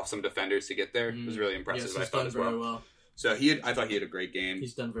fight off some defenders to get there was really impressive. Yes, he's done very well. So I thought he had a great game.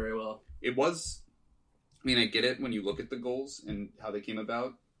 He's done very well. It was, I mean, I get it when you look at the goals and how they came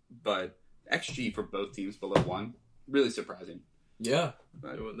about, but XG for both teams below 1, really surprising. Yeah,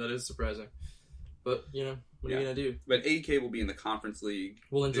 that is surprising. But, you know, what are you going to do? But AEK will be in the Conference League.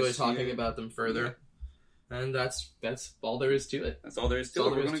 We'll enjoy talking about them further. Yeah. And that's all there is to it. That's all there is to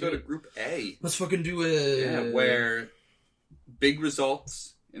it. We're going to go to Group A. Let's fucking do it. Yeah, where big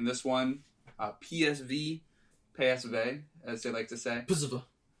results in this one. PSV, as they like to say. PSV.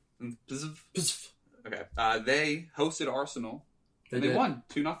 Okay. They hosted Arsenal. And they won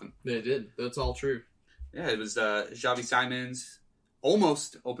 2-0. They did. That's all true. Yeah, it was Xavi Simons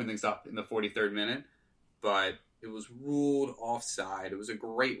almost opened things up in the 43rd minute, but it was ruled offside. It was a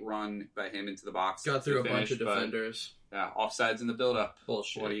great run by him into the box. Got through a bunch of defenders. Yeah, offsides in the build-up.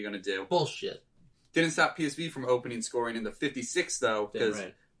 Bullshit. What are you going to do? Bullshit. Didn't stop PSV from opening scoring in the 56th, though, because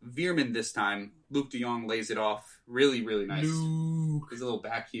Veerman this time, Luke de Jong lays it off. Really, really nice. His little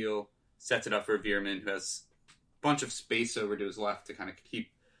back heel sets it up for Veerman, who has a bunch of space over to his left to kind of keep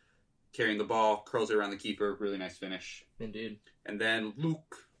carrying the ball, curls it around the keeper. Really nice finish. Indeed. And then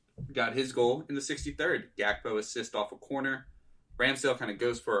Luke got his goal in the 63rd. Gakpo assist off a corner. Ramsdale kind of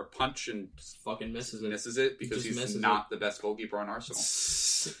goes for a punch and fucking misses it because he's not the best goalkeeper on Arsenal.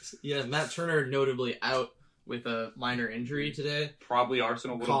 Yeah, Matt Turner notably out with a minor injury today. Probably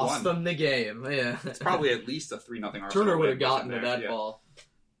Arsenal would have won. Cost them the game. Yeah, it's probably at least a 3-0 Arsenal. Turner would have gotten to that ball.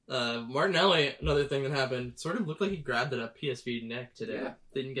 Martinelli, another thing that happened, sort of looked like he grabbed it at PSV neck today. Yeah.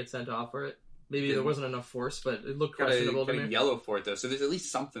 Didn't get sent off for it. Maybe there wasn't enough force, but it looked questionable to me. Yellow for it, though, so there's at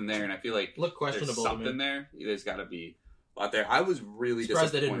least something there, and I feel like there's something there. There's got to be a lot there. I was really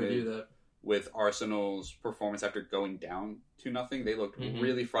surprised they didn't review that. With Arsenal's performance after going down 2-0. They looked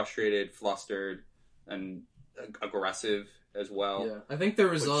really frustrated, flustered, and aggressive as well. Yeah, I think the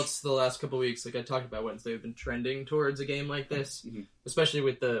results the last couple of weeks, like I talked about Wednesday, have been trending towards a game like this, especially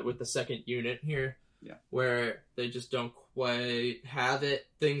with the second unit here, where they just don't quite have it.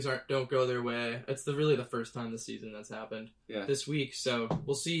 Things don't go their way. It's really the first time this season that's happened this week. So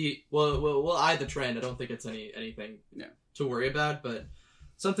we'll see. We'll eye the trend. I don't think it's anything to worry about, but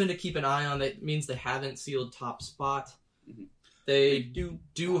something to keep an eye on. That means they haven't sealed top spot. They do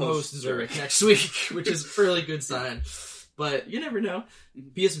host Zurich next week, which is a really good sign. But you never know.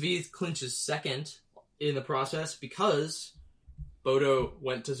 PSV clinches second in the process because Bodo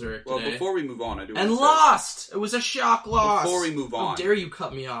went to Zurich today. Well, before we move on, lost! It was a shock loss! Before we move on... How dare you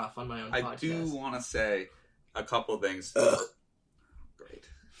cut me off on my own podcast. I do want to say a couple things. Great.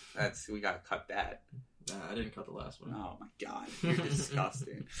 We got to cut that. Nah, I didn't cut the last one. Oh my god, you're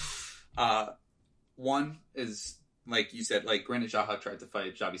disgusting. One is, like you said, like Granit Xhaka tried to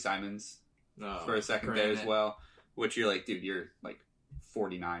fight Xavi Simons for a second there as well, which you're like, dude, you're like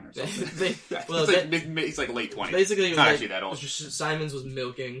 49 or something. He's like late 20s. Basically, it's not actually that old. Simons was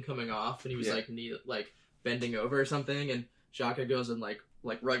milking coming off, and he was like bending over or something, and Xhaka goes and like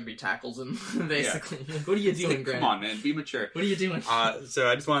rugby tackles him, basically. Like, what are you doing, Grant? Come on, man, be mature. What are you doing? So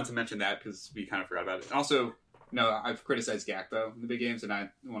I just wanted to mention that because we kind of forgot about it. And also, I've criticized Gakpo in the big games, and I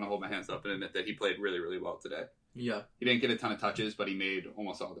want to hold my hands up and admit that he played really, really well today. Yeah. He didn't get a ton of touches, but he made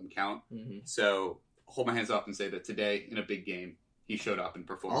almost all of them count. So hold my hands up and say that today, in a big game, he showed up and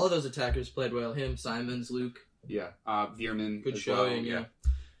performed. All of those attackers played well. Him, Simons, Luke. Yeah. Veerman. Good showing, yeah.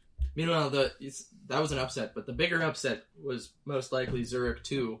 Meanwhile, that was an upset, but the bigger upset was most likely Zurich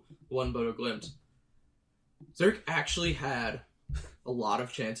 2, 1 Bodo Glimt. Zurich actually had a lot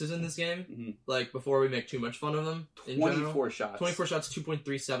of chances in this game, like before we make too much fun of them. 24 shots. 24 shots,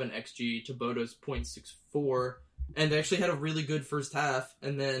 2.37 XG to Bodo's 0.64, and they actually had a really good first half,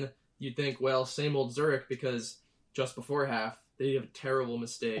 and then you'd think, well, same old Zurich, because just before half, they have a terrible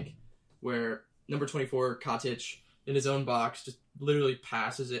mistake where number 24, Katic, in his own box, just literally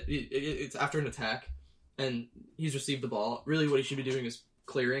passes it. It's after an attack, and he's received the ball. Really, what he should be doing is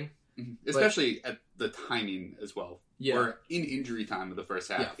clearing. Especially at the timing as well. Yeah. Or in injury time of the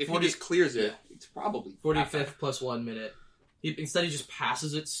first half. Yeah, if he just clears it, it's probably 45th plus 1 minute. Instead, he just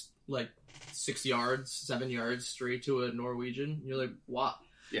passes it like 6 yards, 7 yards straight to a Norwegian. You're like, what?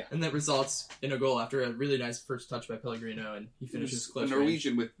 Yeah. And that results in a goal after a really nice first touch by Pellegrino, and he finishes close range.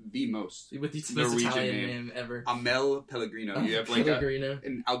 Norwegian with the most Norwegian Italian name ever. Amel Pellegrino. You have like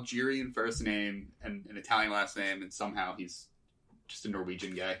an Algerian first name and an Italian last name, and somehow he's just a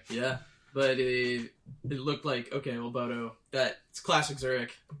Norwegian guy. Yeah, but it looked like, okay, well, Bodo, it's classic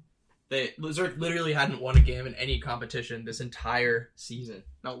Zurich. Zurich literally hadn't won a game in any competition this entire season.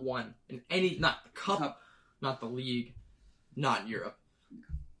 Not one. Not the cup, not the league, not Europe.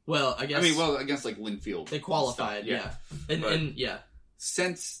 Well, I guess... against, like, Linfield. They qualified, yeah. And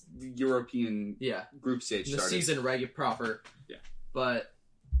since the European group stage started. The season regular proper. Yeah. But...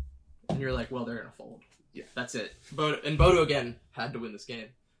 And you're like, well, they're going to fold. Yeah. That's it. Bodo, again, had to win this game.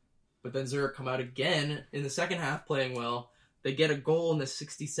 But then Zurich come out again in the second half playing well. They get a goal in the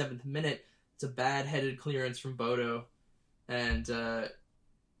 67th minute. It's a bad-headed clearance from Bodo. And,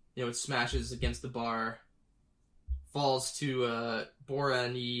 it smashes against the bar. Falls to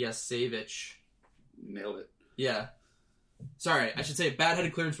Boran Jasevich. Nailed it. Yeah. Sorry, I should say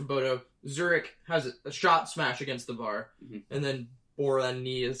bad-headed clearance from Bodo. Zurich has a shot smash against the bar. And then Boran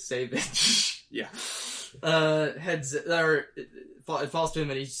Jasevich. Yeah. It falls to him,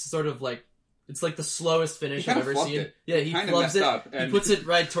 and he's sort of like, it's like the slowest finish I've ever seen. Yeah, he flubs it. He puts it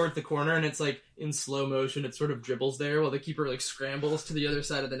right toward the corner, and it's like in slow motion. It sort of dribbles there while the keeper like scrambles to the other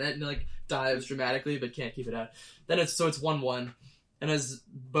side of the net and like dives dramatically, but can't keep it out. Then it's 1-1, and as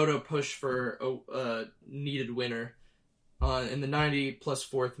Bodo push for a needed winner in the 90 plus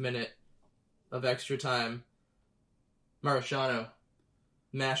 4th minute of extra time, Marchesano.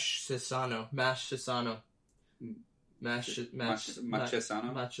 Yeah,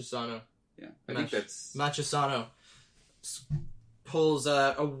 I think that's... Marchesano pulls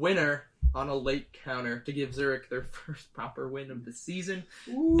a winner on a late counter to give Zurich their first proper win of the season.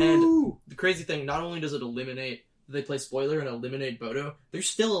 Ooh. And the crazy thing, not only does it eliminate... They play spoiler and eliminate Bodo. They're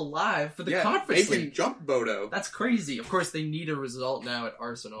still alive for the conference league. They can jump Bodo. That's crazy. Of course, they need a result now at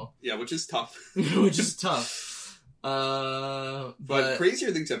Arsenal. Yeah, which is tough. But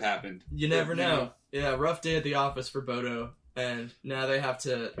crazier things have happened. You never know. Yeah, rough day at the office for Bodo. And now they have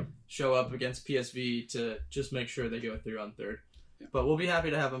to show up against PSV to just make sure they go through on third. Yeah. But we'll be happy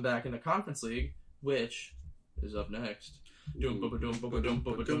to have them back in the Conference League, which is up next. Dave's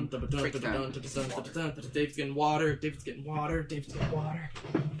getting water.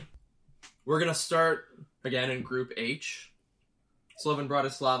 We're going to start again in Group H. Slovan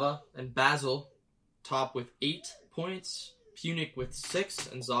Bratislava and Basel top with 8 points, Punic with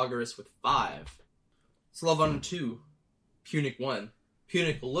 6, and Zalgiris with 5. Slovan 2, Punic 1.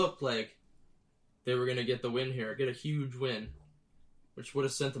 Punic looked like they were going to get the win here, get a huge win, which would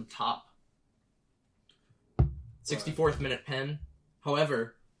have sent them top. 64th minute pen.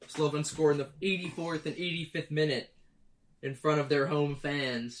 However, Slovan scored in the 84th and 85th minute in front of their home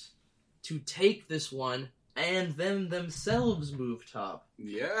fans to take this one and then themselves move top.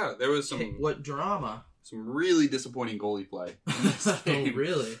 Yeah, there was some... What drama. Some really disappointing goalie play in this game. Oh,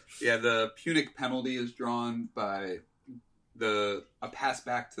 really? Yeah, the Punic penalty is drawn by a pass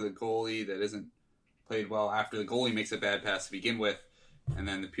back to the goalie that isn't played well after the goalie makes a bad pass to begin with, and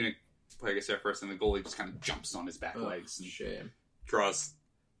then the Punic player gets there first, and the goalie just kind of jumps on his back legs and draws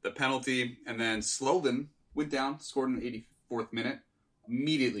the penalty. And then Slovan went down, scored in the 84th minute,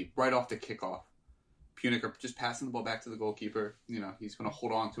 immediately, right off the kickoff. Punic are just passing the ball back to the goalkeeper. You know, he's going to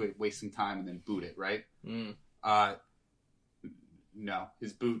hold on to it, wasting time, and then boot it, right? No.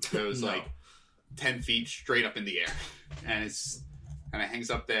 His boot goes like 10 feet straight up in the air. And it's kind of hangs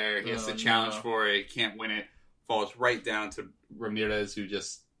up there. He has to challenge for it. He can't win it. Falls right down to Ramirez, who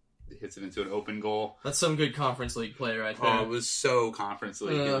just hits it into an open goal. That's some good Conference League play right there. Oh, it was so Conference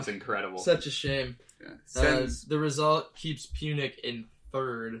League. It was incredible. Such a shame. Yeah. The result keeps Punic in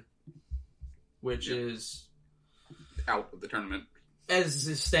 3rd. Which is out of the tournament. As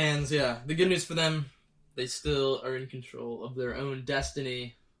it stands, yeah. The good news for them, they still are in control of their own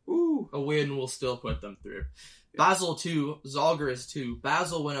destiny. Ooh. A win will still put them through. Yeah. Basel 2, Zalgiris 2.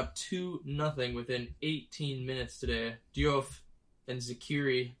 Basel went up 2-0 within 18 minutes today. Diouf and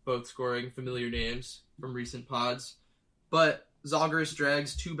Zakiri both scoring familiar names from recent pods. But Zalgiris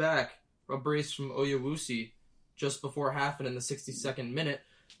drags 2 back. A brace from Oyewusi just before half and in the 62nd minute.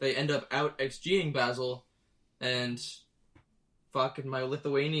 They end up out XGing Basel, and fucking my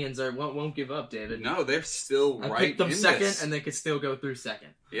Lithuanians won't give up, David. No, they're still I right picked them in second, this. and they could still go through second.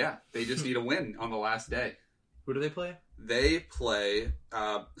 Yeah, they just need a win on the last day. Who do they play? They play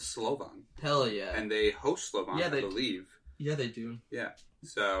Slovan. Hell yeah. And they host Slovan, I believe. Yeah, they do. Yeah,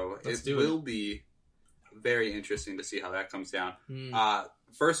 so it will be very interesting to see how that comes down.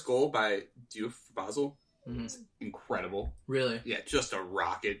 First goal by Diouf for Basel. Mm-hmm. It's incredible. Really? Yeah, just a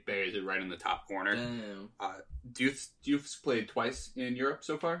rocket, buries it right in the top corner. Damn. Diouf's played twice in Europe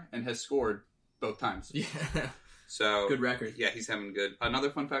so far and has scored both times. Yeah. So good record. Yeah, he's having good.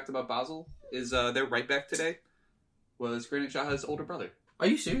 Another fun fact about Basel is their right back today was Granit Xhaka's older brother. Are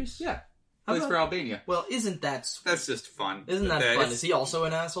you serious? Yeah. Plays for Albania. Well, isn't that sweet? That's just fun. Isn't that fun? Is he also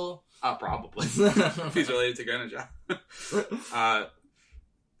an asshole? Probably. He's related to Granit Xhaka.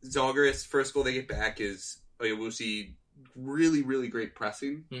 Zalgiris, first goal they get back is Oyewusi, really, really great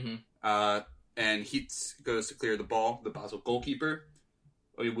pressing. Mm-hmm. And he goes to clear the ball. The Basel goalkeeper,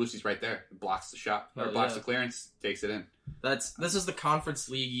 Oyewusi's right there. Blocks the shot, or blocks the clearance, takes it in. This is the Conference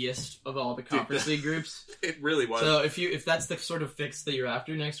Leagueiest of all the Conference League groups. It really was. So if that's the sort of fix that you're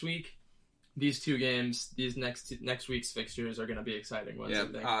after next week, these 2 games, these next week's fixtures are going to be exciting ones. Yeah.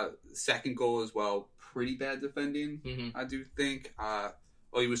 I think. Second goal as well, pretty bad defending. Mm-hmm. I do think.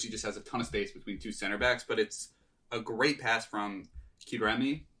 Oyewusi just has a ton of space between 2 center backs, but it's a great pass from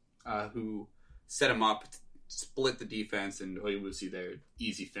Kiremi, who set him up, split the defense, and Oyewusi there,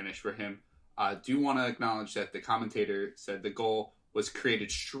 easy finish for him. Do want to acknowledge that the commentator said the goal was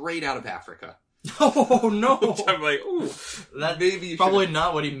created straight out of Africa. Oh no! Which I'm like, ooh, that maybe probably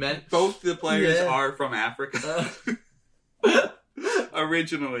not what he meant. Both the players are from Africa.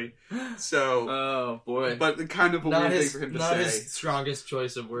 Originally, so oh boy, but the kind of a weird thing for him to say. Not his strongest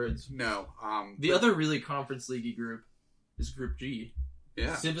choice of words. No, the other really Conference League group is Group G.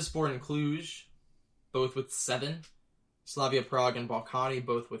 Yeah, Sivasspor and Cluj, both with 7. Slavia Prague and Ballkani,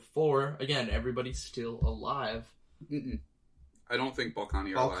 both with 4. Again, everybody's still alive. Mm-mm. I don't think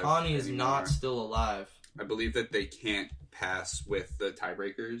Ballkani are alive. Ballkani is not still alive. I believe that they can't pass with the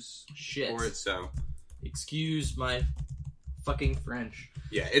tiebreakers for it. So, excuse my fucking French.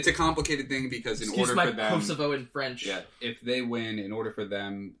 Yeah, it's a complicated thing because Excuse order my for them, Kosovo in French. Yeah, if they win, in order for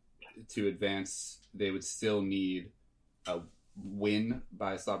them to advance, they would still need a win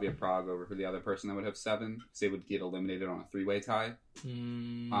by Slavia Prague over for the other person that would have 7. Because they would get eliminated on a 3-way tie.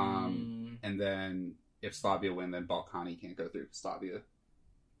 And then if Slavia win, then Ballkani can't go through. Slavia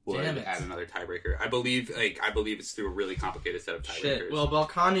would add another tiebreaker. I believe it's through a really complicated set of tiebreakers. Shit. Well,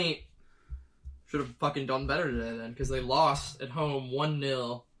 Ballkani should have fucking done better today then, because they lost at home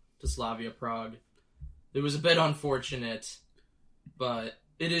 1-0 to Slavia Prague. It was a bit unfortunate, but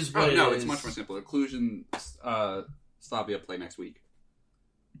it is what it is. No, it's much more simple. Cluj and Slavia play next week.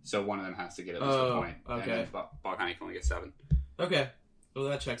 So one of them has to get at least a point. Okay. And Ballkani can only get 7. Okay. Well,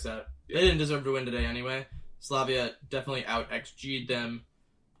 that checks out. Yeah. They didn't deserve to win today anyway. Slavia definitely out-XG'd them.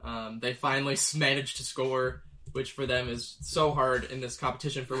 They finally managed to score, which for them is so hard in this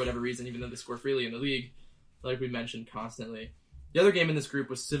competition for whatever reason, even though they score freely in the league, like we mentioned constantly. The other game in this group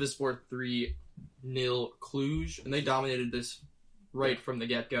was Sivaspor 3-0 Cluj, and they dominated this right from the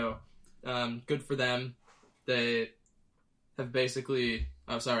get-go. Good for them. They have basically...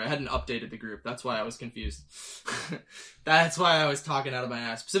 Oh, sorry, I hadn't updated the group. That's why I was confused. That's why I was talking out of my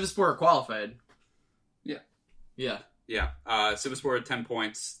ass. Sivaspor qualified. Yeah. Yeah. Yeah. Sivaspor 10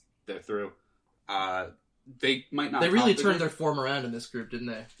 points. They're through. They might not. They really turned their form around in this group, didn't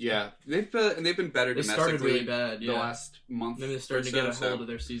they? Yeah, they've been better. They started really bad. Yeah. The last month. Maybe they're starting to get a hold of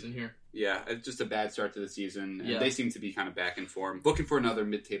their season here. Yeah, it's just a bad start to the season, and yeah. they seem to be kind of back in form, looking for another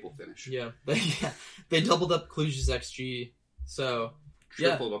mid-table finish. Yeah, they doubled up Cluj's XG, so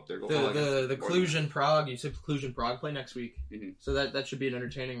tripled up their goal. The Cluj and Prague. You said Cluj and Prague play next week, so that should be an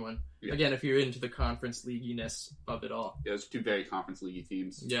entertaining one. Yeah. Again, if you're into the conference leaguiness of it all. Yeah, it's two very conference league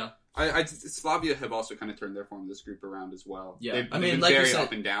teams. Yeah. Slavia have also kind of turned their form of this group around as well. Yeah, they've like been very you said,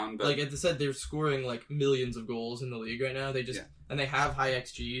 up and down. But... like I said, they're scoring like millions of goals in the league right now. They just and they have high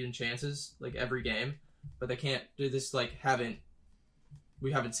XG and chances like every game, but they can't do this. Like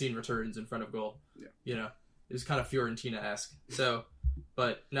we haven't seen returns in front of goal. Yeah, you know, it's kind of Fiorentina-esque. So,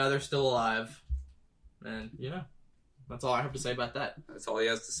 but now they're still alive, and you know. That's all I have to say about that. That's all he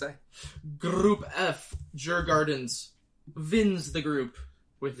has to say. Group F, Djurgardens wins the group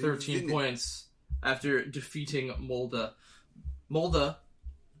with 13 points after defeating Molde. Molde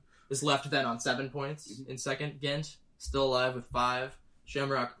is left then on 7 points in second. Ghent still alive with 5.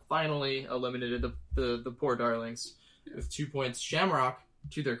 Shamrock finally eliminated the poor darlings with 2 points. Shamrock,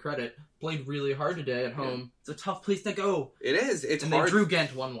 to their credit, played really hard today at home. It's a tough place to go. It is. It's and hard. They drew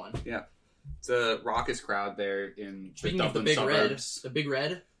Ghent 1-1. Yeah. It's a raucous crowd there in Speaking the of Dublin the big suburbs. red, the big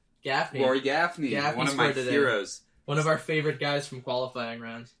red, Gaffney. Rory Gaffney, one of my heroes. One of our favorite guys from qualifying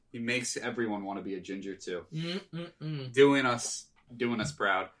rounds. He makes everyone want to be a ginger too. Mm-mm-mm. Doing us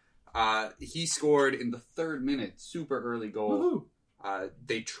proud. He scored in the 3rd minute, super early goal.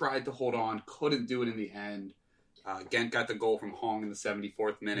 They tried to hold on, couldn't do it in the end. Ghent got the goal from Hong in the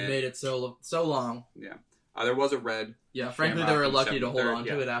 74th minute. Made it so long. Yeah. There was a red. Yeah, frankly, they were lucky to hold on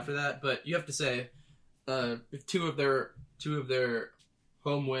to it after that. But you have to say, if two of their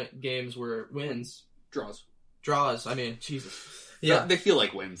home games were wins, draws. I mean, Jesus. Yeah, they feel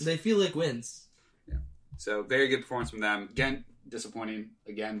like wins. Yeah. So very good performance from them. Again, disappointing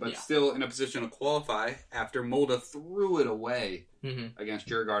again, but still in a position to qualify after Molde threw it away against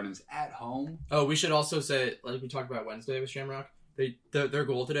Djurgardens at home. Oh, we should also say, like we talked about Wednesday with Shamrock, their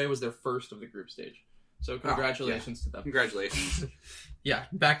goal today was their first of the group stage. So congratulations to them. Congratulations. Yeah,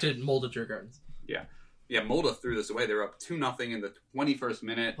 back to Molde Djurgardens. Yeah, Molde threw this away. They were up 2-0 in the 21st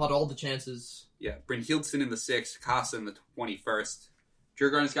minute. Had all the chances. Yeah, Brynhildsen in the 6th, Kassa in the 21st.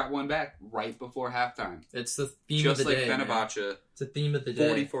 Djurgardens got one back right before halftime. It's the theme of the day. Just like Fenerbahce. It's a theme of the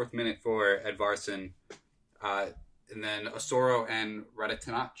day. 44th minute for Edvarsson. And then Osoro and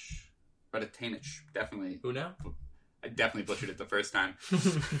Radetinac, definitely. Who now? I definitely butchered it the first time.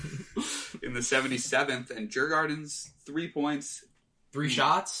 In the 77th, and Djurgardens, 3 points. 3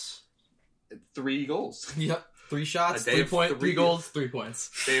 shots. 3 goals. Yep. 3 shots, 3 points, 3 goals, 3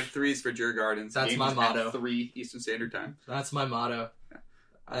 points. They have 3s for Djurgardens. That's my motto. At 3 Eastern Standard Time. That's my motto.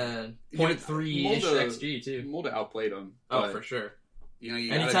 And 0.3-ish XG, too. Molde outplayed them. Oh, for sure. You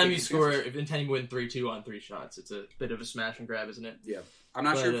anytime you win 3-2 on 3 shots, it's a bit of a smash and grab, isn't it? Yeah. I'm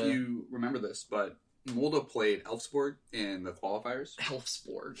not sure if you remember this, but Molde played Elfsborg in the qualifiers.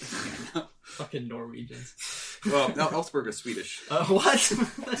 Elfsborg. Fucking Norwegians. Well, no, Elfsborg is Swedish. What?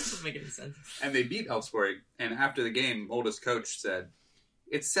 That doesn't make any sense. And they beat Elfsborg, and after the game, Molde's coach said,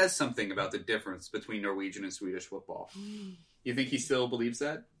 "It says something about the difference between Norwegian and Swedish football." You think he still believes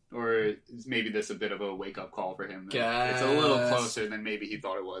that? Or is maybe this a bit of a wake-up call for him? It's a little closer than maybe he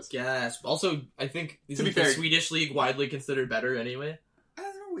thought it was. Yes. Also, I think the Swedish league widely considered better anyway? The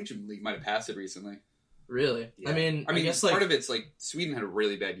Norwegian league might have passed it recently. Really? Yeah. I mean, I guess part of it's like Sweden had a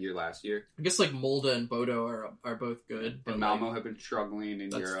really bad year last year. I guess like Molde and Bodo are both good. And Malmo have been struggling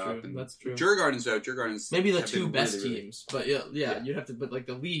in Europe. That's true. Djurgardens maybe the 2 best teams, but yeah, you'd have to. But like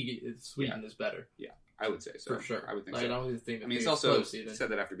the league, Sweden is better. Yeah, I would say so for sure. I would think so. I don't really think. It's also said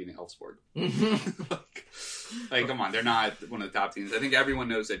that after beating Elfsborg. Like, come on, they're not one of the top teams. I think everyone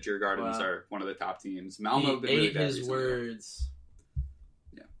knows that Djurgardens are one of the top teams. Malmo have been really bad recently. Words.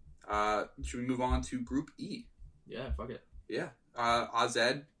 Yeah. Should we move on to Group E? Yeah, fuck it. Yeah. AZ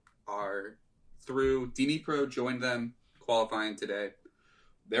are through. Dnipro joined them qualifying today.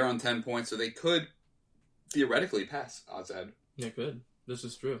 They're on 10 points, so they could theoretically pass AZ. It could. This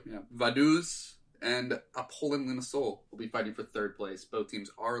is true. Yeah. Vaduz and Apollon Limassol will be fighting for third place. Both teams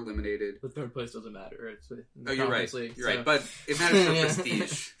are eliminated. But third place doesn't matter. It's you're right. League, you're right. But it matters for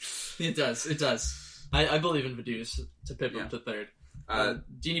prestige. It does. I believe in Vaduz to pip them to third.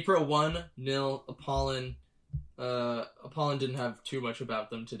 Dnipro 1-0. Apollon. Apollon didn't have too much about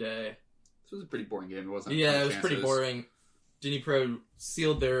them today. This was a pretty boring game. It wasn't. Yeah, it was pretty boring. Dnipro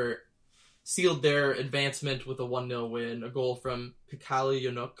sealed their advancement with a 1-0 win. A goal from Pikali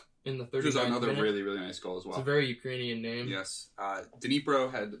Yanuk in the 39th minute. Which was another really, really nice goal as well. It's a very Ukrainian name. Yes.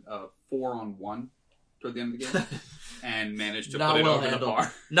 Dnipro had a 4-on-1 toward the end of the game and managed to put it over the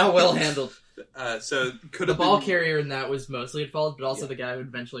bar. Not well handled. So could the ball carrier in that was mostly at fault, but also the guy who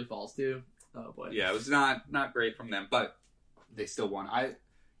eventually falls too. Oh boy. Yeah, it was not great from them, but they still won.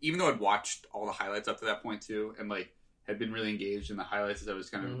 Even though I'd watched all the highlights up to that point too, and had been really engaged in the highlights as I was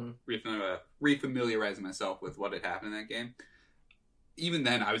kind of refamiliarizing myself with what had happened in that game. Even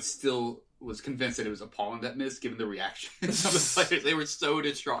then, I was convinced that it was Apollon that missed, given the reactions of the players. They were so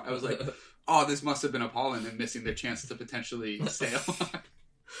distraught. I was like, oh, this must have been Apollon and missing their chance to potentially stay alive.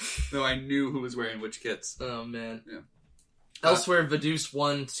 Though I knew who was wearing which kits. Oh, man. Yeah. Elsewhere, Vaduz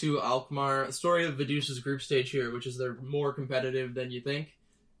won to Alkmaar. A story of Vaduz's group stage here, which is they're more competitive than you think,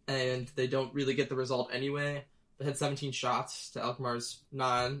 and they don't really get the result anyway. They had 17 shots to Alkmaar's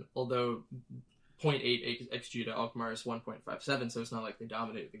 9, although 0.8 XG to Alkmaar's 1.57, so it's not like they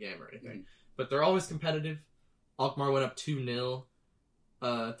dominated the game or anything. Mm-hmm. But they're always competitive. Alkmaar went up 2-0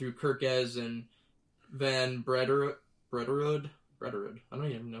 through Kirkez and Van Brederud. I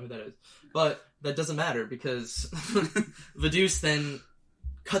don't even know who that is. But that doesn't matter because Vaduz then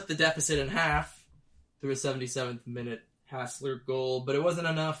cut the deficit in half through a 77th minute Hassler goal, but it wasn't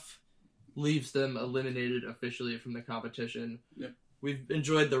enough. Leaves them eliminated officially from the competition. Yep. We've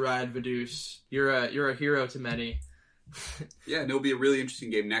enjoyed the ride, Vaduz. You're a hero to many. Yeah, and it'll be a really interesting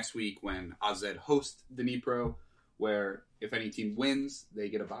game next week when AZ host Dnipro, where if any team wins, they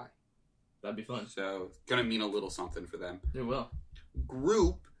get a bye. That'd be fun. So it's going to mean a little something for them. It will.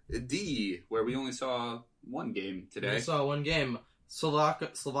 Group D, where we only saw one game today. We saw one game.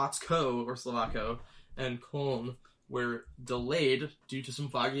 Slovaco and Köln were delayed due to some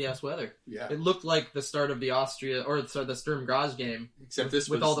foggy-ass weather. Yeah. It looked like the start of the the Sturm Graz game. Except this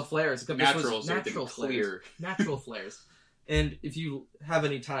with was all the flares. Except natural, this was natural clear. Natural flares. And if you have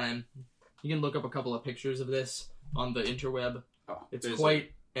any time, you can look up a couple of pictures of this on the interweb. Oh, it's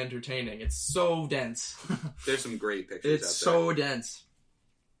quite entertaining. It's so dense. There's some great pictures It's so dense.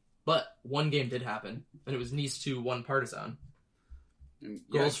 But one game did happen, and it was Nice 2-1 Partizan.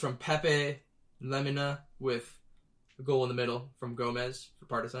 Goals from Pepe, Lemina with a goal in the middle from Gomez for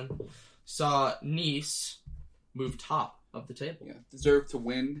Partizan. Saw Nice move top of the table. Yeah, deserved to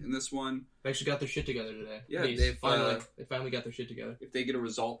win in this one. They actually got their shit together today. Yeah, Nice, they finally got their shit together. If they get a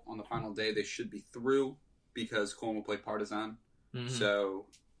result on the final day, they should be through because Köln will play Partizan. Mm-hmm. So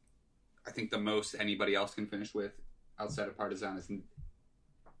I think the most anybody else can finish with outside of Partizan is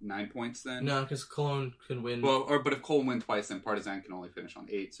 9 points then? No, because Cologne can win. But if Cologne win twice, then Partizan can only finish on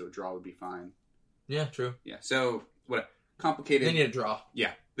 8, so a draw would be fine. Yeah, true. Yeah, so complicated. They need a draw.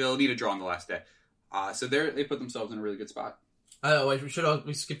 Yeah, they'll need a draw on the last day. So they put themselves in a really good spot. Oh, wait,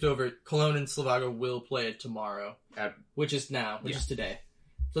 we skipped over it. Cologne and Slovaco will play tomorrow, which is today.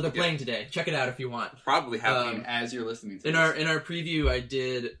 So they're playing today. Check it out if you want. Probably happening as you're listening to this. In our preview, I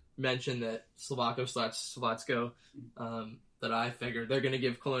did mention that Slovatsko that I figured they're going to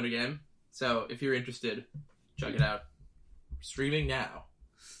give Cologne a game. So if you're interested, check it out. Streaming now.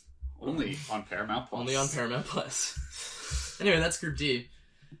 Only on Paramount Plus. Anyway, that's Group D.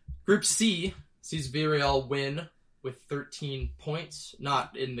 Group C sees Villarreal win with 13 points.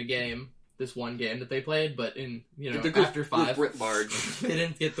 Not in the game, this one game that they played, but in, after 5. Writ large. They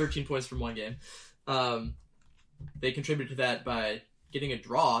didn't get 13 points from one game. They contributed to that by getting a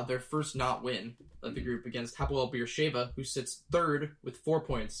draw, their first not win of the group against Hapoel Beersheva, who sits third with 4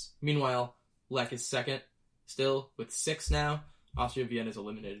 points. Meanwhile, Lech is second, still with 6 now. Austria Vienna is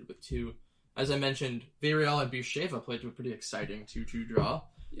eliminated with 2. As I mentioned, Villarreal and Beersheva played to a pretty exciting 2-2 draw.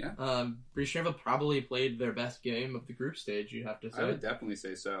 Yeah. Beersheva probably played their best game of the group stage, you have to say. I would definitely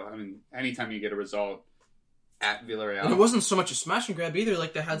say so. I mean, anytime you get a result at Villarreal. And it wasn't so much a smash and grab either.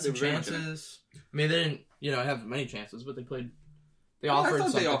 Like, they had some chances. I mean, they didn't, have many chances, but they played. They offered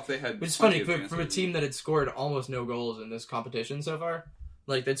something. They had. Which is funny for a team that had scored almost no goals in this competition so far.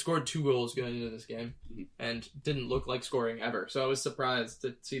 Like, they'd scored 2 goals going into this game and didn't look like scoring ever. So I was surprised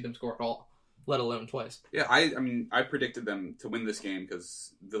to see them score at all, let alone twice. Yeah, I predicted them to win this game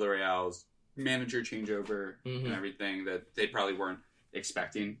because Villarreal's manager changeover and everything that they probably weren't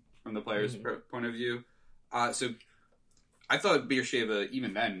expecting from the players' point of view. So I thought Beersheva,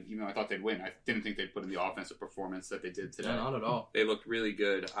 even then, even though I thought they'd win, I didn't think they'd put in the offensive performance that they did today. No, not at all. They looked really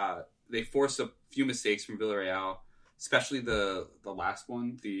good. They forced a few mistakes from Villarreal, especially the last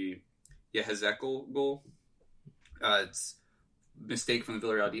one, the Hezekiel goal. It's a mistake from the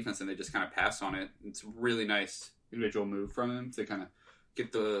Villarreal defense, and they just kind of passed on it. It's a really nice individual move from him to kind of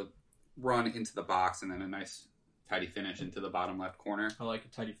get the run into the box and then a nice tidy finish into the bottom left corner. I like a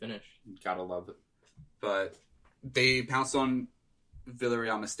tidy finish. Gotta love it. But they pounced on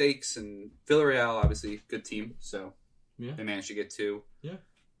Villarreal mistakes, and Villarreal, obviously, good team, so they managed to get 2. Yeah.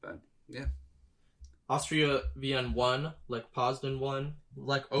 But, yeah. Austria Vienna won, Lech Poznan won.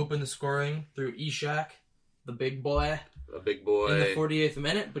 Lech opened the scoring through Ishak, the big boy. A big boy. In the 48th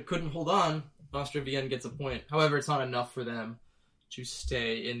minute, but couldn't hold on. Austria Vienna gets a point. However, it's not enough for them to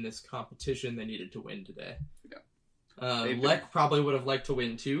stay in this competition. They needed to win today. Yeah. Lech probably would have liked to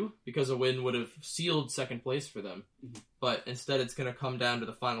win too, because a win would have sealed second place for them. Mm-hmm. But instead, it's going to come down to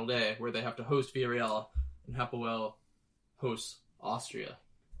the final day, where they have to host Villarreal, and Hapoel hosts Austria.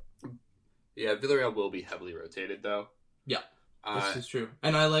 Yeah, Villarreal will be heavily rotated, though. Yeah, this is true.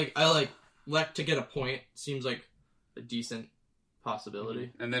 And I like Lech to get a point. Seems like a decent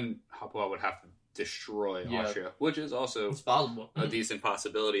possibility. And then Hapoel would have to destroy Austria, which is also it's possible. A decent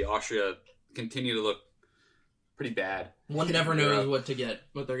possibility. Austria continue to look pretty bad. One never knows what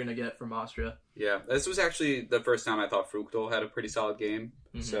they're going to get from Austria. Yeah, this was actually the first time I thought Fruchtel had a pretty solid game.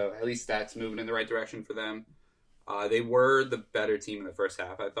 Mm-hmm. So at least that's moving in the right direction for them. They were the better team in the first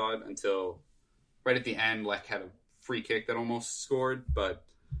half, I thought, until right at the end, Lech had a free kick that almost scored. But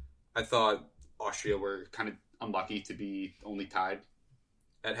I thought Austria were kind of unlucky to be only tied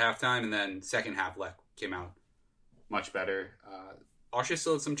at halftime. And then second half, Lech came out much better. Austria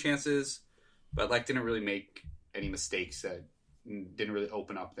still had some chances, but Lech didn't really make any mistakes that didn't really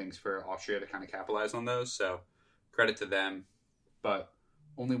open up things for Austria to kind of capitalize on those. So credit to them. But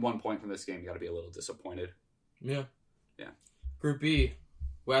only 1 point from this game, you got to be a little disappointed. Yeah. Yeah. Group B,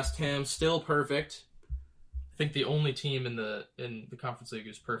 West Ham still perfect. I think the only team in the Conference League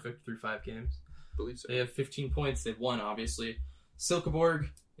who's perfect through 5 games. I believe so. They have 15 points. They've won, obviously. Silkeborg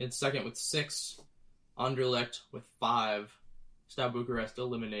in second with 6. Anderlecht with 5. Steaua Bucharest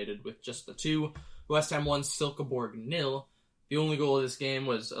eliminated with just the 2. West Ham won, Silkeborg 0. The only goal of this game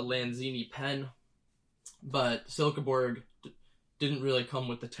was a Lanzini pen, but Silkeborg didn't really come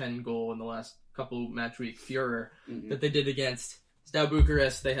with the 10 goal in the last couple Matchweek furor that they did against Steaua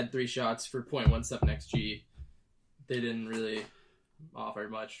Bucharest. They had 3 shots for .17 XG. They didn't really offer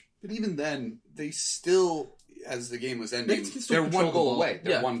much. But even then, they still, as the game was ending, they're 1 goal away.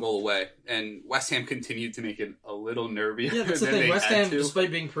 They're 1 goal away. And West Ham continued to make it a little nervier. Yeah, that's the thing. West Ham, despite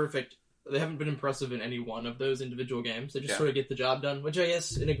being perfect, they haven't been impressive in any one of those individual games. They just sort of get the job done, which I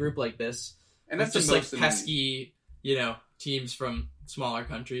guess in a group like this, and that's just like pesky, teams from smaller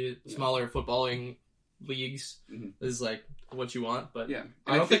countries, smaller footballing leagues is like what you want. But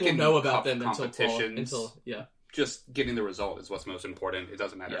I don't think we'll know about them until just getting the result is what's most important. It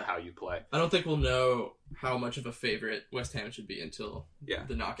doesn't matter how you play. I don't think we'll know how much of a favorite West Ham should be until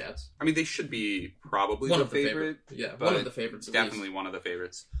the knockouts. I mean, they should be probably one of the favorite. Yeah, one of the favorites. Definitely one of the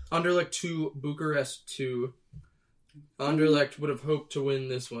favorites. Anderlecht 2, Bucharest 2. Anderlecht would have hoped to win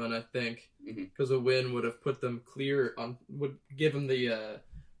this one, I think, because a win would have put them clear would give them the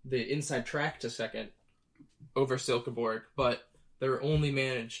inside track to second over Silkeborg, but they were only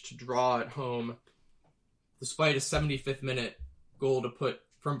managed to draw at home despite a 75th minute goal to put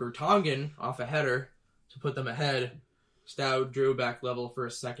from Bertongen off a header to put them ahead. Steaua drew back level for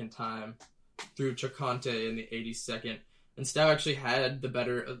a second time through Chakante in the 82nd. And Steaua actually had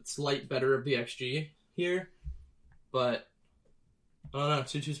a slight better of the XG here. But, I don't know,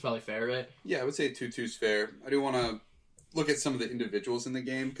 2-2 is probably fair, right? Yeah, I would say 2-2 is fair. I do want to look at some of the individuals in the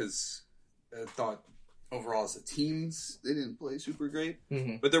game because I thought overall as the teams, they didn't play super great.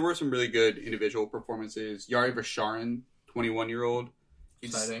 But there were some really good individual performances. Yari Versharin, 21-year-old. He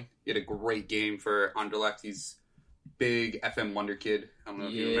had a great game for Anderlecht. He's big FM wonder kid. I don't know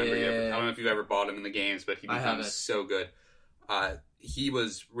if you remember. I don't know if you've ever bought him in the games, but he becomes so good. He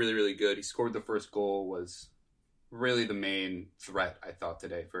was really, really good. He scored the first goal, was really the main threat, I thought,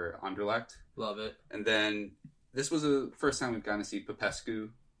 today for Anderlecht. Love it. And then this was the first time we've gotten to see Popescu,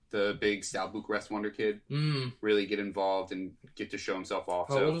 the big Steaua Bucharest wonder kid, really get involved and get to show himself off.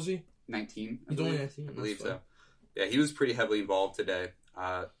 How old is he? 19. He's only 19. I believe so. Yeah, he was pretty heavily involved today.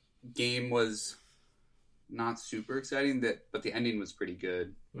 Game was not super exciting, but the ending was pretty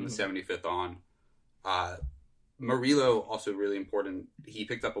good from the 75th on. Murillo, also really important. He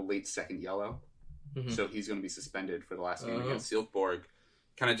picked up a late second yellow, so he's going to be suspended for the last game against Silkeborg.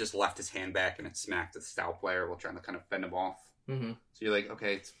 kind of just left his hand back and it smacked the Stout player while trying to kind of fend him off. Mm-hmm. So you're like,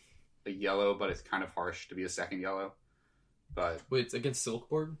 okay, it's a yellow, but it's kind of harsh to be a second yellow. But wait, it's against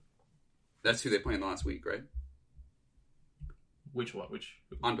Silkeborg? That's who they played in the last week, right? Which one?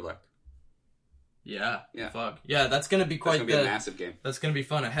 Anderlecht. Yeah. Yeah. Fuck. Yeah, that's going to be quite a massive game. That's going to be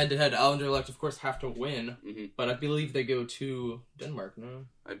fun. A head-to-head. Anderlecht, of course, have to win. Mm-hmm. But I believe they go to Denmark, no?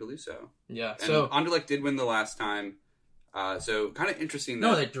 I believe so. Yeah. And Anderlecht did win the last time. So kind of interesting.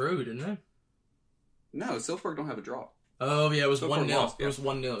 No, they drew, didn't they? No, Silkeborg don't have a draw. Oh, yeah, it was 1-0. Yeah. It was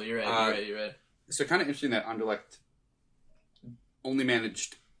 1-0. You're right. So kind of interesting that Anderlecht only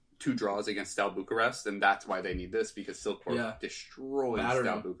managed 2 draws against Steaua Bucharest, and that's why they need this, because Silkeborg destroyed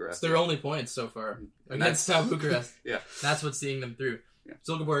Steaua Bucharest. It's their only points so far against Steaua Bucharest. Yeah. That's what's seeing them through. Yeah.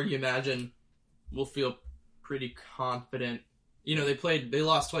 Silkeborg, you imagine, will feel pretty confident. You know, they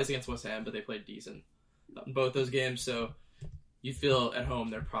lost twice against West Ham, but they played decent in both those games, so you feel at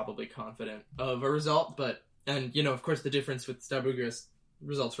home they're probably confident of a result, and, you know, of course, the difference with Steaua Bucharest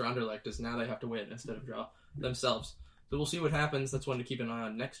results for Anderlecht is now they have to win instead of draw themselves. So we'll see what happens. That's one to keep an eye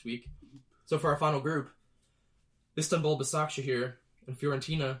on next week. So for our final group, Istanbul, Başakşehir, and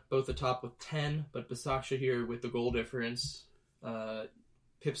Fiorentina both atop with 10, but Başakşehir with the goal difference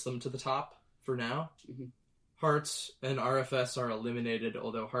pips them to the top for now. Mm-hmm. Hearts and RFS are eliminated,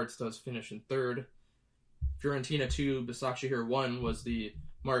 although Hearts does finish in third. Fiorentina 2, Başakşehir 1 was the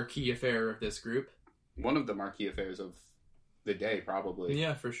marquee affair of this group. One of the marquee affairs of the day, probably.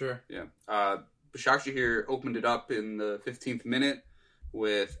 Yeah, for sure. Yeah. Başakşehir opened it up in the 15th minute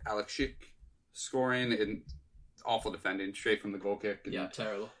with Alex Schick scoring and awful defending straight from the goal kick. And, yeah,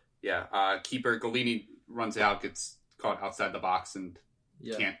 terrible. Yeah. Keeper Golini runs out, gets caught outside the box, and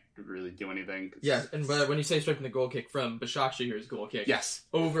can't really do anything. Yeah, and when you say straight from the goal kick, from Başakşehir's goal kick. Yes.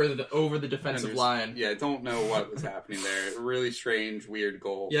 Over the defensive line. Yeah, don't know what was happening there. Really strange, weird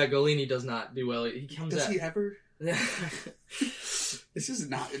goal. Yeah, Golini does not do well. He comes Does he ever? This is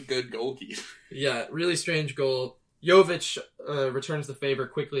not a good goalkeeper. Yeah, really strange goal. Jovic returns the favor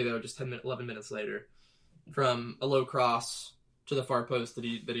quickly, though, just 11 minutes later, from a low cross to the far post that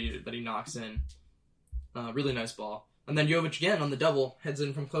he knocks in. Really nice ball. And then Jovic again on the double heads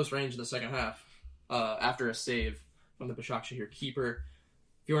in from close range in the second half after a save from the Başakşehir keeper.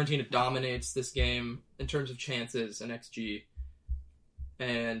 Fiorentina dominates this game in terms of chances and XG,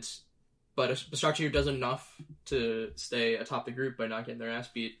 but Başakşehir does enough to stay atop the group by not getting their ass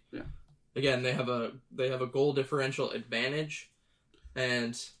beat. Yeah. Again, they have a goal differential advantage,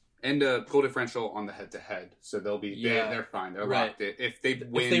 and a goal differential on the head-to-head, so they're fine. They're locked in. If they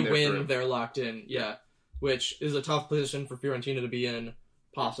win, they're locked in. Yeah, which is a tough position for Fiorentina to be in,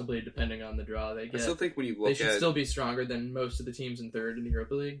 possibly depending on the draw they get. I still think when you look they should still be stronger than most of the teams in third in the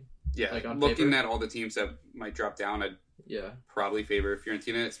Europa League. Yeah, like on looking paper. at all the teams that might drop down, I'd Yeah. probably favor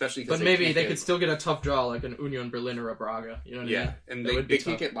Fiorentina, especially because But maybe they could still get a tough draw like an Union Berlin or a Braga. You know what I mean? Yeah, and they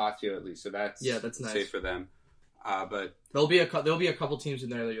can get Lazio at least, so that's nice. safe for them. But there'll be a couple teams in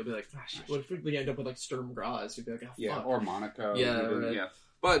there that you'll be like, gosh, what if we end up with like Sturm Graz? You'll be like, oh, yeah, fuck. or Monaco. Yeah, even, right. Yeah.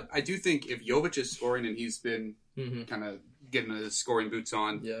 But I do think if Jovic is scoring and he's been Mm-hmm. kind of getting his scoring boots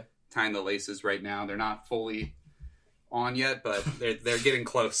on, tying the laces right now, they're not fully on yet, but they're getting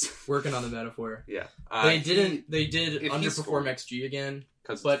close. Working on the metaphor. Yeah, They did underperform XG again,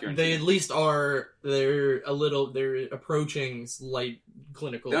 but they at least are. They're approaching slight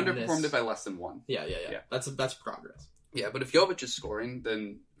clinical. They underperformed it by less than 1. Yeah. That's progress. Yeah, but if Jovic is scoring,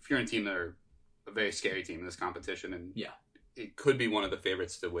 then Fiorentina are a very scary team in this competition, and it could be one of the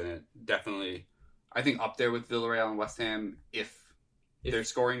favorites to win it. Definitely, I think up there with Villarreal and West Ham if they're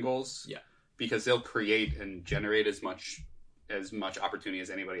scoring goals. Yeah. Because they'll create and generate as much opportunity as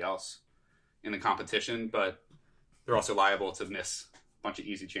anybody else in the competition, but they're also liable to miss a bunch of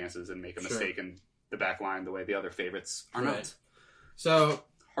easy chances and make a mistake in the back line the way the other favorites are not. So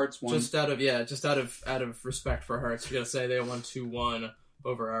Hearts won. Just out of respect for Hearts, we gotta say they won 2-1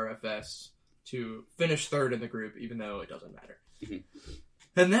 over RFS to finish third in the group, even though it doesn't matter. Mm-hmm.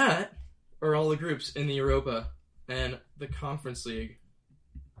 And that are all the groups in the Europa and the Conference League.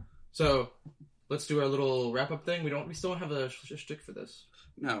 So let's do our little wrap-up thing. We still don't have a shtick for this.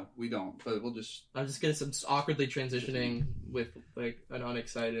 No, we don't. But we'll just. I'm just getting some awkwardly transitioning with like an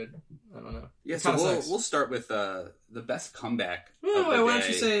unexcited. I don't know. Yeah, so we'll start with the best comeback. Well, why don't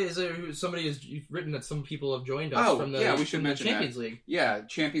you say you've written that some people have joined us from the we should mention Champions League. Yeah,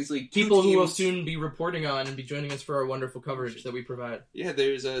 Champions League. People who will soon be reporting on and be joining us for our wonderful coverage that we provide. Yeah,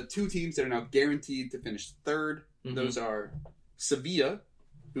 there's 2 teams that are now guaranteed to finish third. Mm-hmm. Those are Sevilla,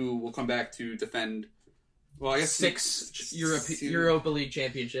 who will come back to defend. Well, I guess 6 Europa League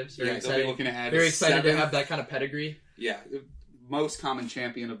championships. Very excited. They'll be looking to add Very excited 7. to have that kind of pedigree. Yeah, most common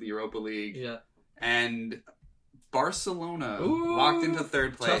champion of the Europa League. Yeah. And Barcelona locked into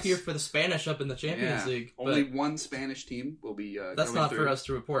third place. Tough year for the Spanish up in the Champions League. Only one Spanish team will be that's not for us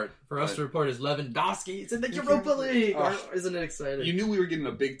to report. For us to report is Lewandowski. It's in the Europa League. Isn't it exciting? You knew we were getting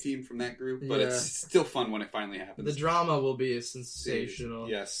a big team from that group, but it's still fun when it finally happens. The drama will be sensational.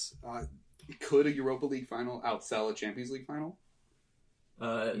 Yes. Could a Europa League final outsell a Champions League final?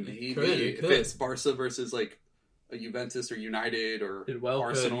 Maybe. It could. If it's Barca versus like a Juventus or United or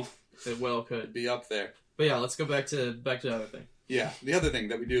Arsenal. It well could. Be up there. But yeah, let's go back to the other thing. Yeah, the other thing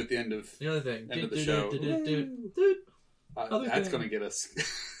that we do at the end of the other thing. End of the show. That's going to get us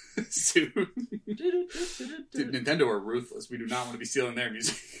soon. Dude, Nintendo are ruthless. We do not want to be stealing their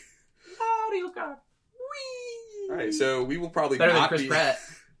music. Mario Kart. All right, so we will probably better not than Chris be Pratt.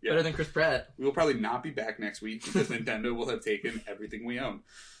 Yeah. Better than Chris Pratt. We will probably not be back next week because Nintendo will have taken everything we own.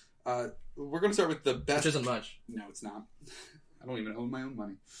 We're going to start with the best. Which isn't much. No, it's not. I don't even own my own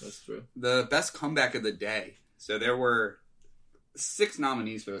money. That's true. The best comeback of the day. So there were 6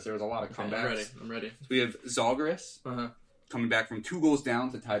 nominees for this. There was a lot of comebacks. I'm ready. So we have Zalgiris coming back from 2 goals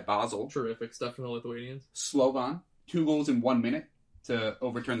down to tie Basel. Terrific stuff from the Lithuanians. Slovan, 2 goals in 1 minute to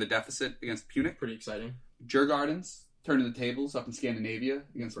overturn the deficit against Punic. Pretty exciting. Djurgardens turning the tables up in Scandinavia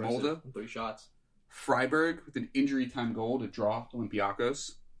against Molde. 3 shots. Freiburg with an injury time goal to draw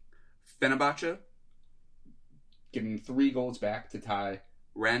Olympiacos. Fenerbahce getting 3 goals back to tie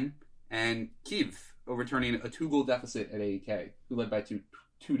Rennes, and Kyiv overturning a 2-goal deficit at AEK, who led by two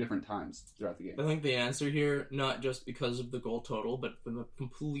different times throughout the game. I think the answer here, not just because of the goal total, but for the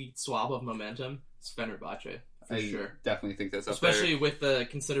complete swap of momentum, it's Fenerbahce, for sure. Definitely think that's up Especially with the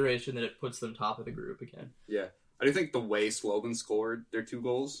consideration that it puts them top of the group again. Yeah. I do think the way Slovan scored their 2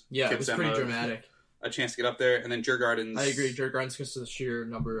 goals it was pretty dramatic. A chance to get up there, and then Djurgardens. I agree. Djurgardens because of the sheer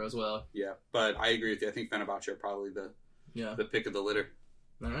number as well. Yeah, but I agree with you. I think Fenerbahce are probably the pick of the litter.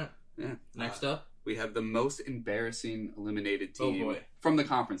 All right. Yeah. Next up, we have the most embarrassing eliminated team from the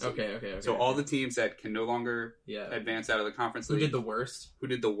conference league. Okay. So all the teams that can no longer advance out of the conference league. Who did the worst? Who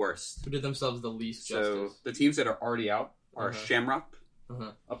did the worst? Who did themselves the least justice? So the teams that are already out are Shamrock,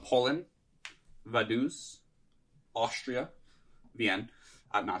 Apollon, Vaduz, Austria, Vienna,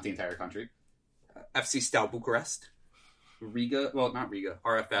 not the entire country, FC Steaua Bucharest, Riga, well, not Riga,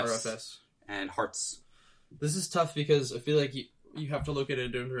 RFS, and Hearts. This is tough because I feel like you have to look at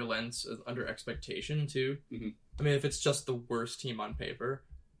it under a lens under expectation, too. Mm-hmm. I mean, if it's just the worst team on paper,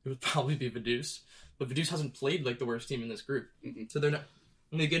 it would probably be Vaduz. But Vaduz hasn't played like the worst team in this group. Mm-hmm. So they're going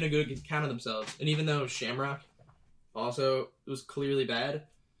to get a good count of themselves. And even though Shamrock also was clearly bad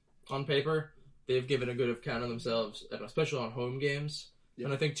on paper, they've given a good account of themselves, especially on home games. Yeah.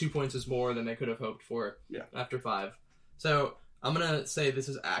 And I think 2 points is more than they could have hoped for after 5. So I'm going to say this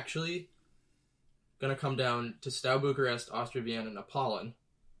is actually going to come down to Steaua Bucharest, Austria Vienna, and Apollon.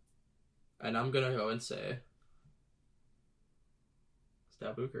 And I'm going to go and say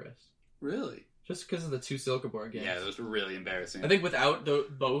Steaua Bucharest. Really? Just because of the 2 Silkeborg games. Yeah, those were really embarrassing. I think without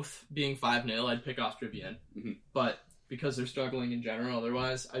both being 5-0, I'd pick Austria Vienna. Mm-hmm. But because they're struggling in general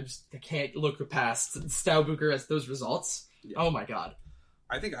otherwise, I can't look past Steaua Bucharest, those results. Yeah. Oh my god.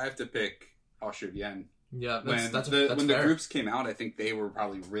 I think I have to pick Austria Vienna. Yeah, when the groups came out, I think they were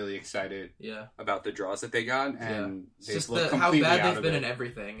probably really excited about the draws that they got, and they just how bad they've been in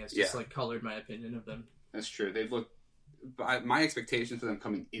everything. It's just colored my opinion of them. That's true. They've looked. My expectations for them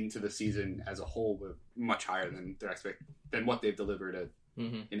coming into the season as a whole were much higher than than what they've delivered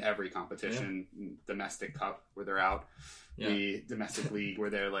in every competition. Yeah. Domestic Cup where they're out, the domestic league where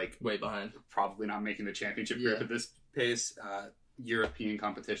they're like way behind, probably not making the championship group at this pace. European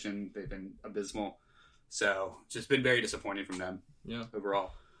competition, they've been abysmal. So, just been very disappointing from them. Yeah.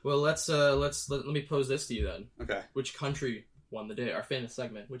 Overall. Well, let me pose this to you then. Okay. Which country won the day? Our famous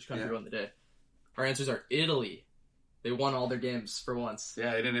segment. Which country won the day? Our answers are Italy. They won all their games for once.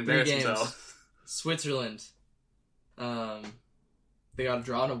 Yeah, they didn't embarrass themselves. Switzerland. They got a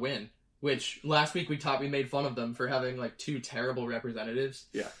draw and a win. Which last week we made fun of them for having like 2 terrible representatives.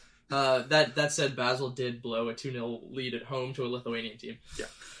 Yeah. That said, Basel did blow a 2-0 lead at home to a Lithuanian team. Yeah.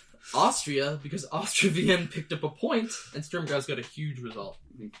 Austria, because Austria Vienna picked up a point, and Sturm Graz got a huge result.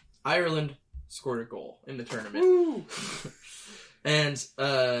 Mm-hmm. Ireland scored a goal in the tournament. Woo! And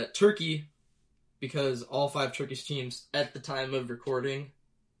Turkey, because all 5 Turkish teams at the time of recording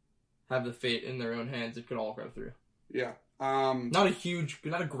have the fate in their own hands, it could all go through. Yeah. Not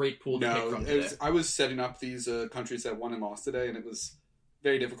a great pool to pick from today. I was setting up these countries that won and lost today, and it was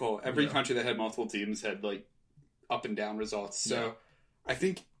very difficult. Every country that had multiple teams had like up and down results. So I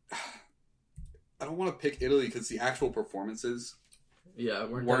think I don't want to pick Italy because the actual performances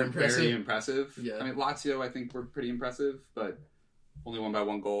weren't very impressive. Yeah. I mean, Lazio I think were pretty impressive, but only won by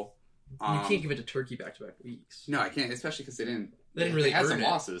 1 goal. You can't give it to Turkey back-to-back weeks. No, I can't, especially because they didn't really had some earn it.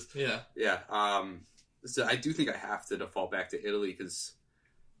 losses. Yeah. Yeah. So I do think I have to default back to Italy because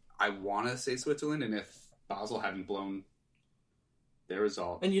I want to say Switzerland, and if Basel hadn't blown their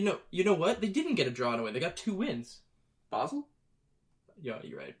result. And you know what? They didn't get a draw away. They got 2 wins. Basel? Yeah,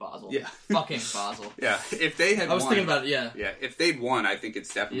 you're right. Basel. Yeah. Fucking Basel. Yeah. If they had I was won, thinking about it, yeah. Yeah, if they'd won, I think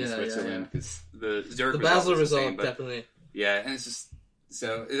it's definitely Switzerland because the Zurich the Basel result, insane, definitely. Yeah, and it's just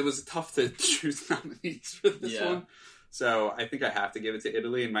so it was tough to choose nominees for this one. So I think I have to give it to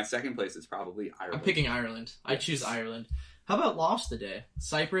Italy, and my second place is probably Ireland. I'm picking Ireland. I choose Ireland. How about loss today?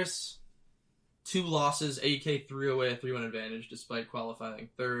 Cyprus, 2 losses, AK 3 away, 3-1 advantage despite qualifying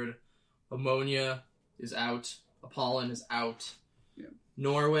third. Ammonia is out. Apollon is out. Yeah.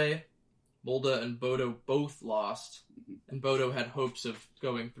 Norway, Molde and Bodo both lost, and Bodo had hopes of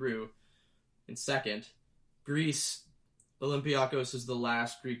going through in second. Greece, Olympiakos is the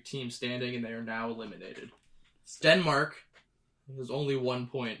last Greek team standing, and they are now eliminated. Denmark has only 1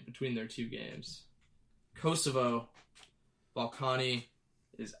 point between their 2 games. Kosovo, Ballkani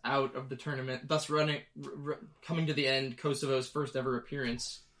is out of the tournament, thus coming to the end, Kosovo's first ever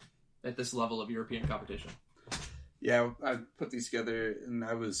appearance at this level of European competition. Yeah, I put these together, and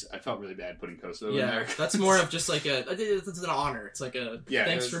I felt really bad putting Kosovo in there. That's more of just like it's an honor. It's like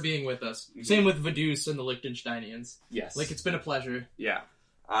thanks for being with us. Mm-hmm. Same with Vaduz and the Liechtensteinians. Yes. Like, it's been a pleasure. Yeah.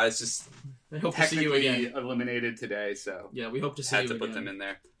 It's just I hope to see you again. Eliminated today, so yeah, we hope to see you again. Had to put them in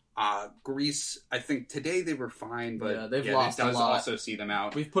there. Greece, I think today they were fine, but they've lost it does a lot. Also see them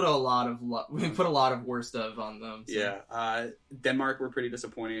out. We've put a lot of worse stuff on them. So. Yeah, Denmark were pretty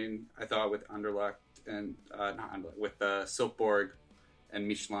disappointing. I thought with Anderlecht and with Silkeborg and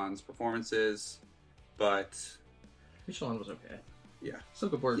Michelin's performances, but Michelin was okay. Yeah,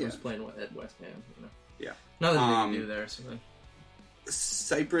 Silkeborg was playing at West Ham. Yeah, nothing they can do there. So.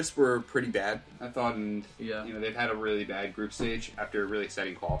 Cyprus were pretty bad, I thought, and they've had a really bad group stage after really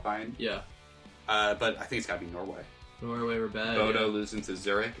exciting qualifying. Yeah, but I think it's got to be Norway. Norway were bad. Bodo losing to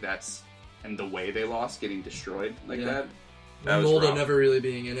Zurich, and the way they lost, getting destroyed like that. Molde never really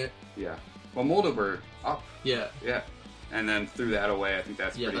being in it. Yeah, well, Molde were up. Yeah, and then threw that away. I think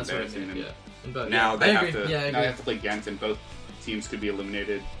that's pretty embarrassing. Now they have to play Ghent, and both teams could be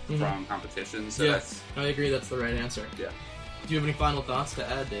eliminated from competition. So I agree. That's the right answer. Yeah. Do you have any final thoughts to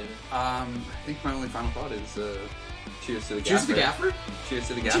add, David? I think my only final thought is cheers to the Gaffer. Cheers to the Gaffer? Cheers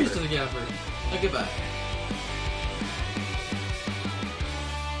to the Gaffer. Cheers to the Gaffer. Goodbye.